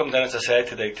of it will come down, as I said,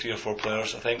 to like 3 or 4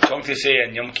 players. I think Chong Tae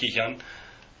and Yum Ki Hyun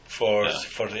for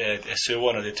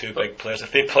Suwon are the 2 big players.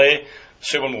 If they play,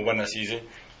 Suwon will win this easy.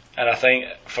 And I think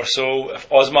for So, if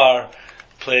Osmar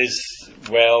plays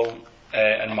well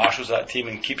and marshals that team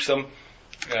and keeps them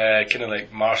kind of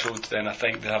like marshalled, then I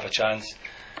think they have a chance.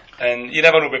 And you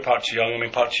never know about Park Ji-young. I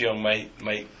mean, Park Ji-young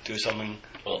might do something.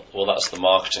 Well, that's the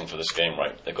marketing for this game,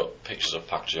 right? They've got pictures of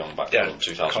Park Ji-young back in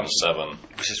 2007,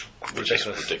 which is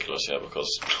ridiculous. Yeah,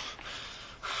 because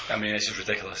I mean, it's just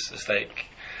ridiculous. It's like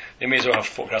they may as well have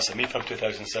photographs of me from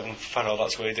 2007 for all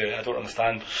that's what they do. I don't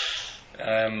understand.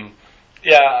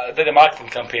 The marketing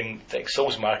campaign, like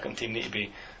Seoul's marketing team, need to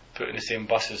be put in the same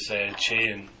bus as Che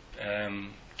and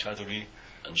Chadori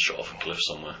and shot off a cliff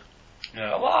somewhere.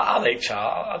 Yeah, well, I like Cha.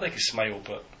 I like his smile,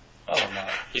 but other than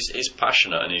that, he's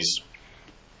passionate and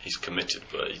he's committed,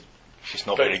 but he's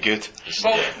not very good.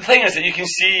 The thing is that you can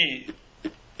see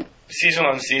season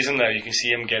on season now, you can see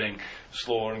him getting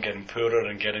slower and getting poorer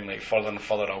and getting like further and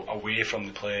further away from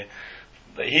the play.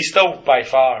 Like, he's still by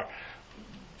far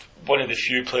one of the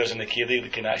few players in the K-League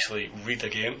that can actually read a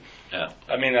game. Yeah.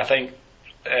 I mean, I think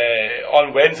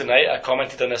on Wednesday night, I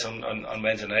commented on this on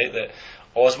Wednesday night, that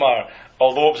Osmar,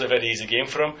 although it was a very easy game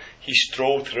for him, he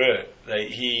strolled through it. Like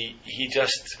he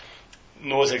just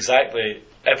knows exactly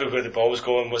everywhere the ball was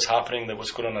going, what's happening,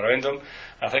 what's going on around him. And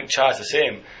I think Chad's the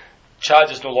same. Chad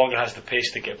just no longer has the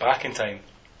pace to get back in time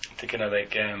to kind of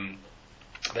like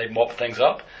mop things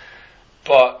up.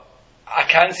 But I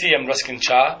can see him risking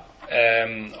Cha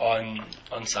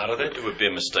on Saturday. It would be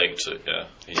a mistake to,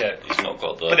 he's not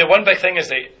got the... But the one big thing is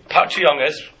that Park Ji-young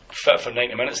is fit for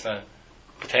 90 minutes now,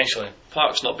 potentially.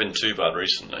 Park's not been too bad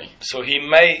recently. So he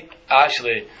might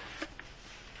actually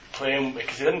play him,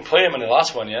 because he didn't play him in the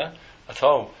last one, at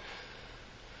all.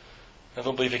 I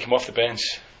don't believe he came off the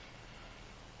bench.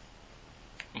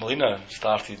 Molina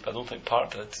started, but I don't think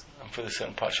Park did. I'm fairly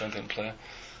certain Park Ji-young didn't play.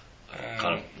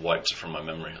 Kind of wiped it from my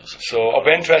memory. So it'll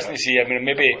be interesting to see. I mean,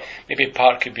 maybe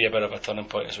Park could be a bit of a turning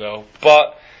point as well.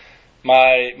 But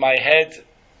my head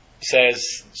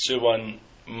says Suwon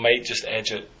might just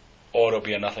edge it, or it'll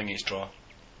be a nothing each draw.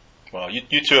 Well, you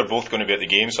 2 are both going to be at the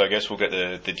game, so I guess we'll get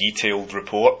the detailed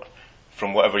report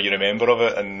from whatever you remember of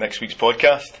it in next week's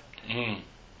podcast.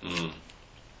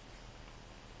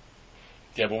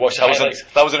 Yeah, we'll watch the highlights.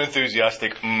 That was an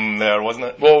enthusiastic there, wasn't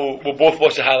it? Well, we'll both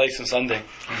watch the highlights on Sunday.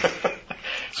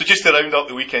 So just to round up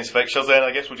the weekend's fixtures then,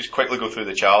 I guess we'll just quickly go through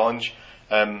the challenge.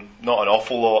 Not an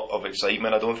awful lot of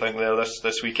excitement, I don't think, there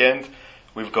this weekend.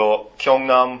 We've got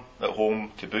Gyeongnam at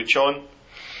home to Bucheon.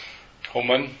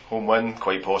 Home win,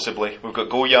 quite possibly. We've got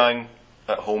Goyang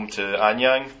at home to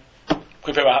Anyang.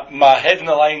 Could put my head in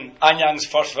the line. Anyang's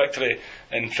first victory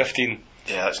in 15.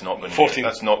 Yeah, that's not going 14.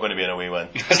 That's not going to be an away win.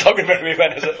 It's not going to be an away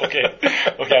win, is it?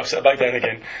 Okay, I'll sit it back down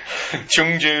again.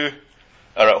 Chungju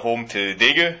are at home to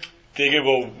Daegu. Daegu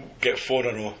will get 4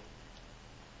 in a row.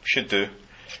 Should do.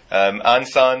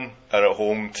 Ansan are at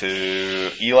home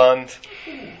to Eland.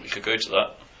 We could go to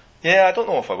that. Yeah, I don't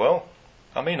know if I will.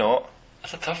 I may not.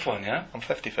 That's a tough one, yeah? I'm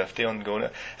 50-50 on going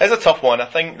it. It's a tough one. I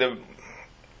think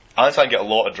Ansan get a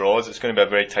lot of draws. It's going to be a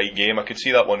very tight game. I could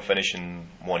see that one finishing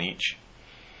 1 each.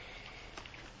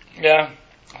 Yeah,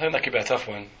 I think that could be a tough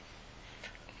one.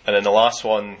 And then the last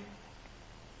one,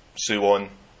 Suwon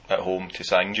at home to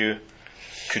Sangju.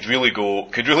 Could really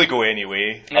go any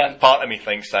way. Yeah. Part of me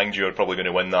thinks Sangju are probably going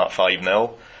to win that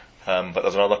 5-0. But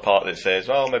there's another part that says,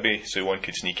 well, maybe Suwon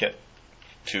could sneak it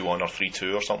 2-1 or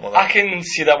 3-2 or something like that. I can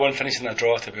see that one finishing a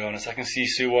draw, to be honest. I can see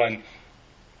Suwon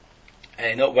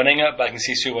not winning it, but I can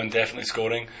see Suwon definitely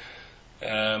scoring.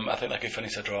 I think that could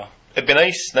finish a draw. It'd be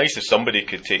nice if somebody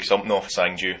could take something off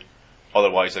Sangju.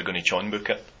 Otherwise, they're going to Chonbuk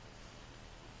it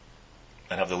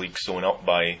and have the league sewn up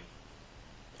by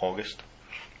August.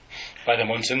 By the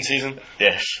monsoon season.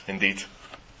 Yes, indeed.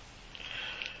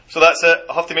 So that's it.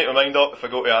 I'll have to make my mind up if I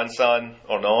go to Ansan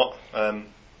or not.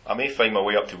 I may find my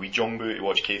way up to Weijongbu to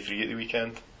watch K3 at the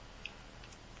weekend.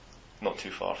 Not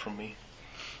too far from me.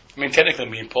 I mean, technically,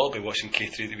 me and Paul will be watching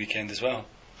K3 the weekend as well.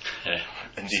 Yeah,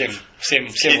 indeed. Same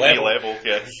K3 level.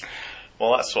 Yes.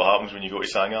 Well, that's what happens when you go to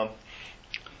Sangam.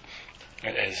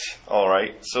 It is. All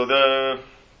right. So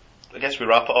I guess we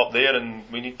wrap it up there, and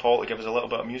we need Paul to give us a little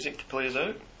bit of music to play us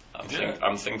out.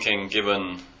 I'm thinking,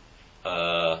 given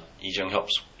Lee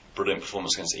Jung-hup's brilliant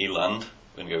performance against Eland,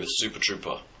 we're going to go with Super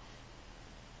Trooper.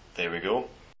 There we go.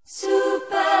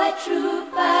 Super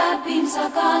Trooper, beams are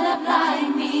gonna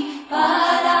blind me, but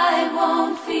I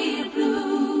won't feel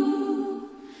blue,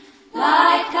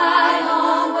 like I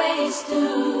always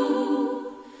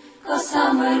do, 'cause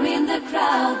somewhere in the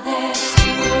crowd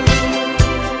there's